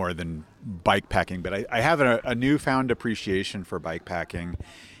backpacking more than bike packing, but I have a newfound appreciation for bike packing,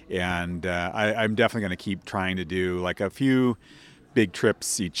 and I'm definitely going to keep trying to do like a few big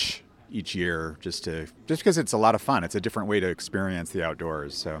trips each year, just because it's a lot of fun. It's a different way to experience the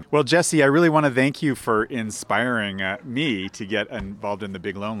outdoors. So, well, Jesse, I really want to thank you for inspiring me to get involved in the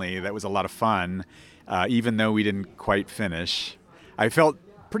Big Lonely. That was a lot of fun, even though we didn't quite finish. I felt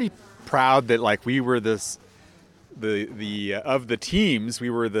pretty proud that like we were the of the teams, we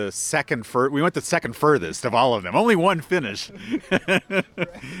were the we went the second furthest of all of them. Only one finish.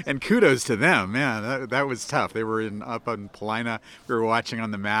 And kudos to them, man. That was tough. They were up in Paulina. We were watching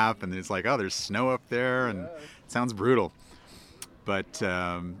on the map, and it's like, oh, there's snow up there, and it sounds brutal. But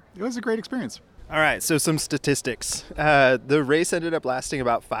it was a great experience. All right, so some statistics. The race ended up lasting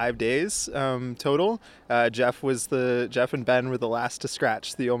about 5 days total. Jeff and Ben were the last to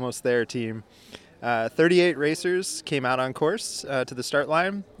scratch, the Almost There team. 38 racers came out on course to the start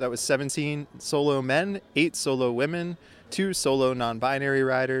line. That was 17 solo men, 8 solo women, 2 solo non-binary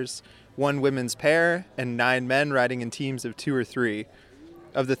riders, 1 women's pair, and 9 men riding in teams of 2 or 3.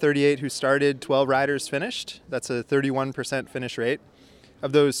 Of the 38 who started, 12 riders finished. That's a 31% finish rate.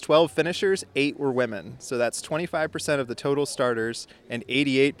 Of those 12 finishers, 8 were women. So that's 25% of the total starters and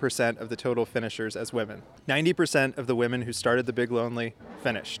 88% of the total finishers as women. 90% of the women who started the Big Lonely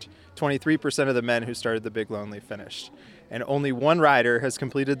finished. 23% of the men who started the Big Lonely finished. And only 1 rider has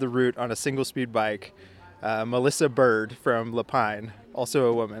completed the route on a single-speed bike, Melissa Bird from Lapine, also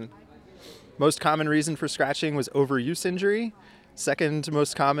a woman. Most common reason for scratching was overuse injury. Second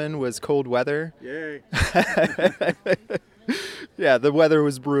most common was cold weather. Yay. Yeah, the weather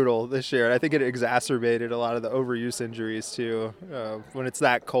was brutal this year, and I think it exacerbated a lot of the overuse injuries too. When it's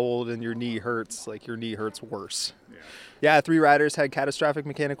that cold and your knee hurts, like your knee hurts worse. Yeah, 3 riders had catastrophic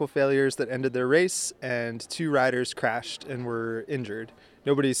mechanical failures that ended their race, and 2 riders crashed and were injured.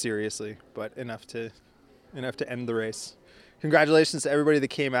 Nobody seriously, but enough to end the race. Congratulations to everybody that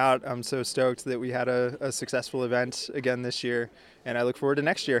came out. I'm so stoked that we had a successful event again this year, and I look forward to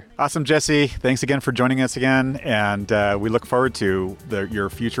next year. Awesome, Jesse. Thanks again for joining us again, and we look forward to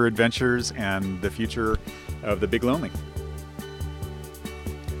your future adventures and the future of the Big Lonely.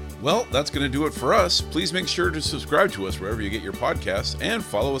 Well, that's going to do it for us. Please make sure to subscribe to us wherever you get your podcasts and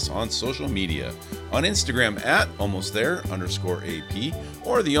follow us on social media. On Instagram at almostthere_AP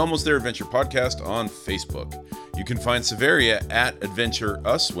or the Almost There Adventure Podcast on Facebook. You can find Severia at Adventure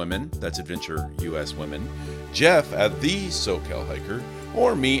Us Women, that's Adventure US Women, Jeff at The SoCal Hiker,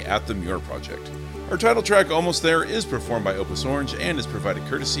 or me at The Muir Project. Our title track, Almost There, is performed by Opus Orange and is provided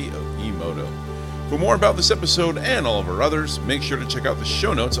courtesy of Emoto. For more about this episode and all of our others, make sure to check out the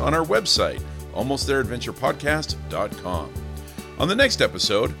show notes on our website, almostthereadventurepodcast.com. On the next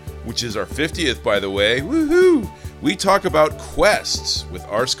episode, which is our 50th by the way, woohoo! We talk about quests with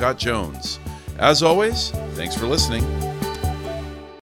R. Scott Jones. As always, thanks for listening.